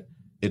 but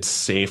it's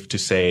safe to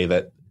say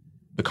that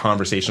the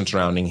conversation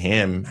surrounding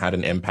him had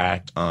an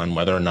impact on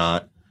whether or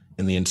not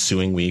in the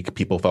ensuing week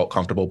people felt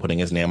comfortable putting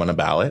his name on a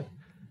ballot.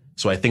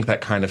 So I think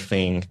that kind of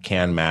thing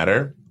can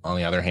matter. On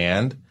the other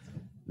hand,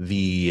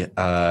 the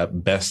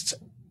Best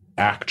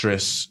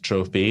Actress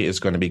trophy is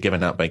going to be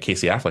given out by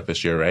Casey Affleck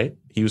this year, right?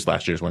 He was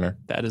last year's winner.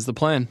 That is the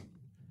plan.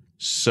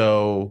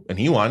 So, and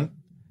he won.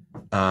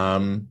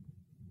 And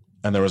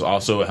there was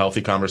also a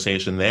healthy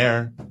conversation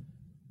there.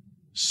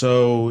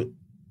 So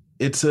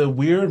it's a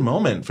weird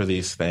moment for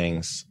these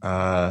things.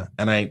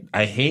 And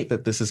I hate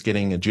that this is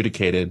getting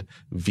adjudicated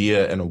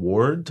via an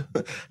award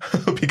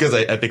because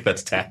I think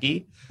that's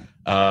tacky.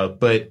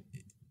 But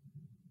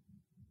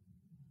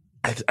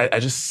I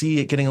just see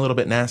it getting a little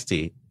bit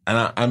nasty.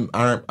 And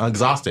I'm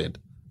exhausted.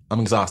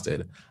 I'm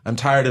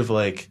tired of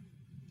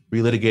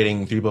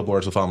relitigating Three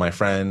Billboards with all my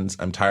friends.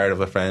 I'm tired of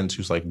the friends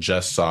who's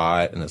just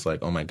saw it and it's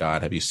oh my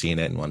God, have you seen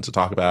it and wants to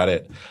talk about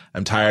it.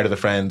 I'm tired of the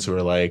friends who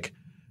are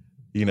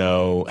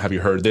have you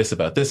heard this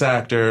about this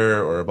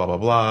actor or blah, blah,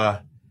 blah.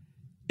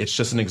 It's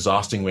just an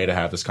exhausting way to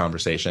have this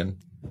conversation.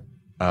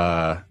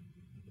 But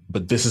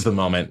this is the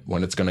moment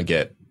when it's going to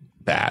get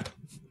bad.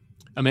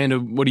 Amanda,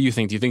 what do you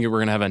think? Do you think we're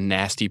going to have a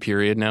nasty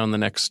period now in the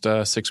next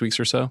 6 weeks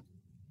or so?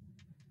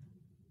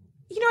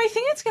 I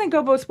think it's going to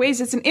go both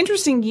ways. It's an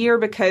interesting year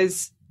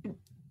because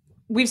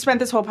we've spent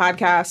this whole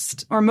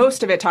podcast, or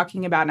most of it,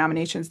 talking about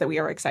nominations that we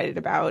are excited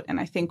about. And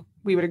I think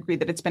we would agree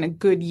that it's been a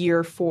good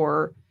year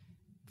for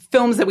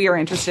films that we are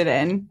interested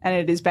in. And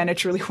it has been a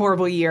truly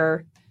horrible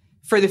year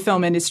for the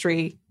film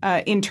industry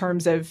in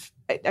terms of,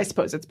 I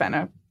suppose it's been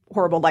a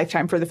horrible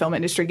lifetime for the film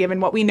industry,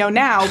 given what we know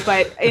now.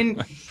 But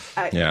in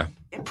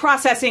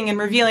processing and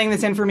revealing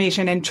this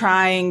information and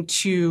trying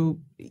to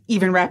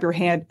even wrap your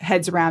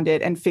heads around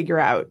it and figure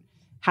out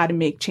how to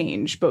make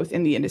change both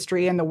in the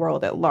industry and the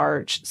world at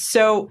large.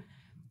 So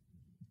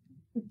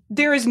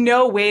there is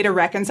no way to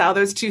reconcile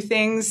those two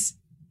things.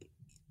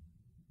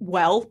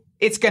 Well,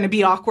 it's going to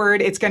be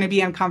awkward. It's going to be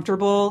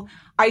uncomfortable.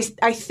 I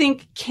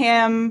think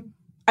Kim,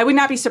 I would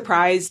not be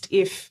surprised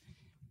if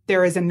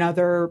there is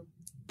another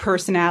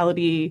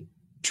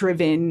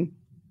personality-driven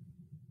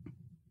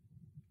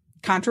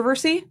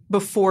controversy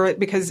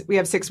because we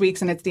have 6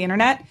 weeks and it's the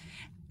internet.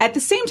 At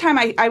the same time,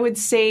 I would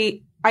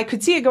say I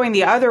could see it going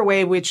the other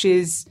way, which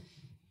is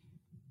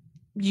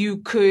you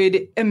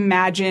could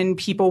imagine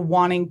people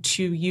wanting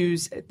to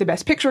use the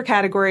Best Picture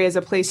category as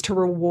a place to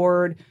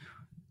reward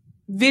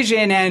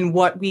vision and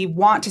what we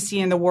want to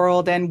see in the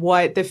world and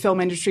what the film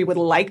industry would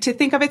like to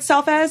think of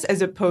itself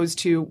as opposed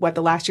to what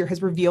the last year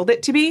has revealed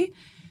it to be.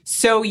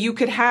 So you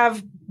could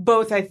have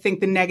both, I think,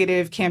 the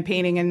negative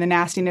campaigning and the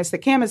nastiness that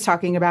Cam is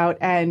talking about,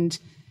 and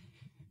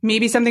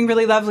maybe something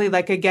really lovely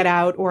like a Get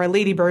Out or a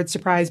Lady Bird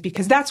surprise,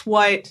 because that's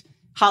what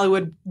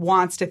Hollywood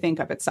wants to think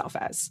of itself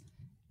as.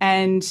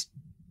 And,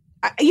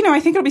 I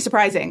think it'll be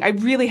surprising. I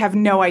really have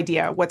no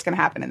idea what's going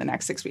to happen in the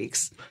next 6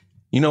 weeks.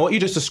 What you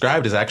just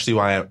described is actually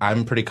why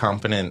I'm pretty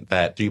confident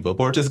that Three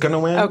Billboards is going to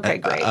win. Okay,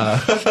 great.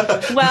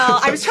 Well,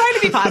 I was trying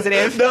to be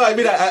positive.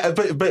 No,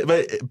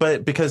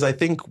 but because I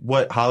think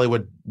what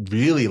Hollywood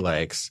really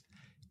likes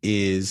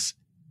is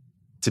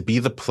to be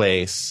the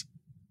place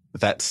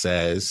that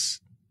says,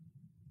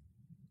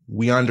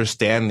 we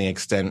understand the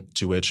extent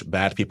to which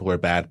bad people are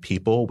bad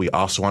people. We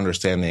also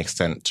understand the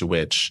extent to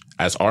which,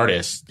 as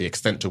artists, the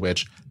extent to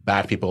which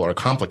bad people are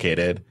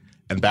complicated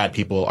and bad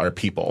people are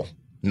people,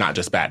 not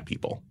just bad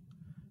people.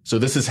 So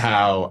this is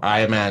how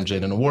I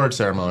imagine an award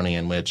ceremony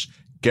in which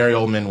Gary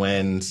Oldman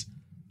wins,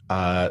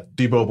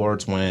 Three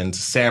Billboards wins,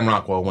 Sam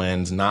Rockwell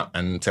wins,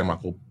 and Sam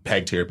Rockwell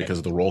pegged here because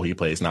of the role he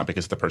plays, not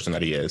because of the person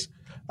that he is.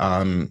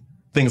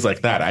 Things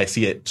like that. I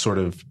see it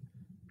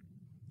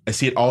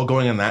all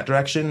going in that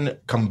direction,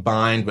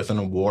 combined with an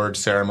award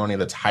ceremony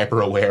that's hyper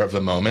aware of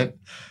the moment.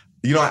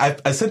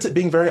 I sense it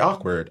being very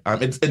awkward.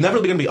 It's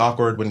inevitably going to be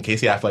awkward when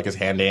Casey Affleck is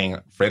handing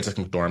Frances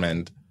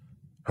McDormand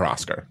her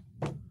Oscar.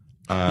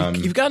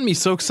 You've gotten me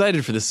so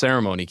excited for this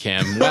ceremony,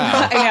 Cam.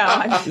 Wow.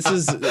 I know. This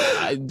is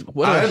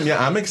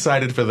I'm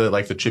excited for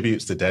the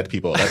tributes to dead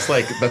people. That's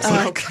that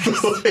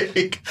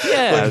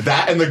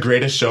and the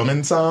Greatest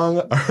Showman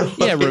song.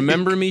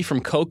 Remember Me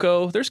from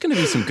Coco. There's going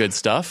to be some good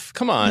stuff.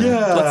 Come on,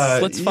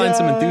 let's find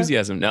some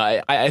enthusiasm.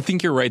 No, I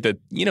think you're right that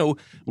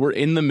we're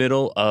in the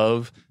middle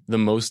of the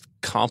most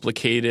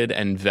complicated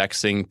and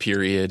vexing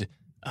period,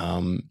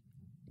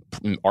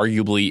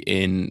 arguably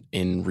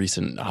in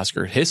recent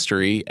Oscar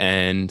history,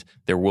 and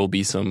there will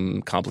be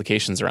some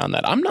complications around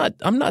that. I'm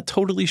not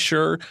totally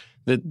sure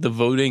that the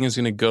voting is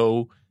going to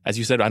go, as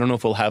you said. I don't know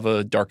if we'll have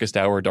a darkest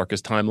hour,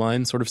 darkest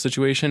timeline sort of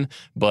situation,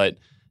 but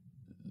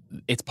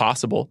it's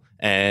possible.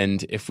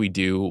 And if we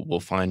do, we'll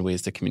find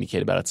ways to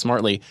communicate about it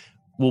smartly.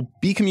 We'll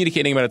be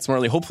communicating about it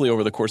smartly, hopefully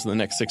over the course of the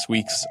next 6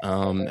 weeks.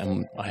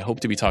 And I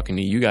hope to be talking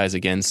to you guys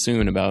again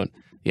soon about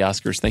the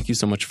Oscars. Thank you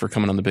so much for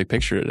coming on The Big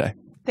Picture today.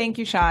 Thank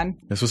you, Sean.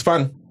 This was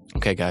fun.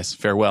 Okay, guys,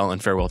 farewell,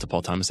 and farewell to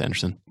Paul Thomas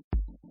Anderson.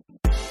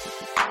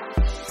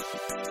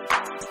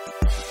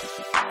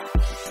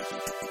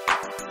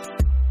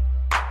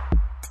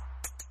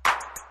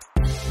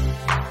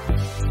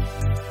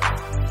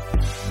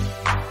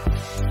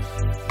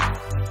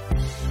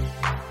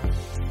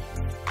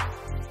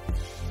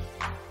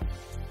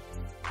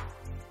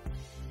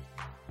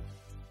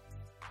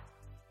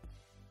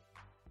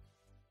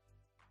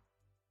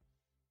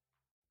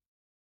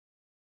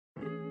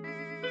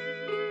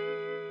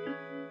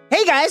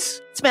 Hey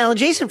guys, it's Mal and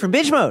Jason from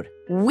Binge Mode.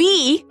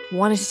 We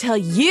wanted to tell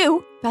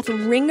you about the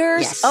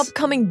Ringer's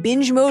upcoming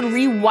Binge Mode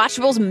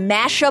Rewatchables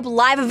Mashup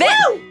Live event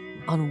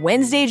on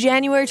Wednesday,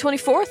 January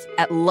 24th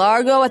at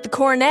Largo at the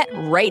Coronet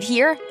right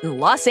here in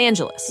Los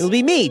Angeles. It'll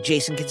be me,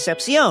 Jason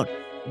Concepcion,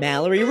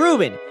 Mallory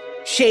Rubin,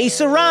 Shea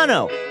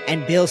Serrano,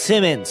 and Bill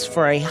Simmons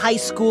for a high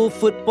school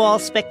football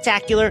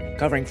spectacular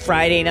covering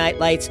Friday Night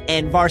Lights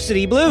and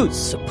Varsity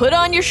Blues. So put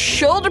on your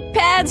shoulder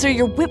pads or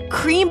your whipped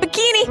cream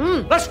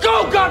bikini. Let's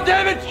go,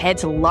 goddammit! Head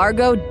to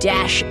largo-la.com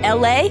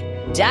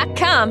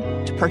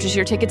to purchase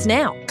your tickets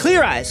now.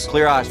 Clear eyes.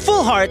 Clear eyes.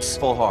 Full hearts.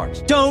 Full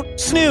hearts. Don't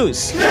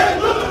snooze.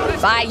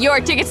 Buy your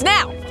tickets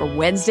now for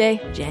Wednesday,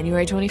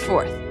 January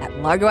 24th at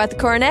Largo at the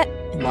Coronet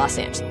in Los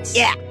Angeles.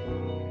 Yeah.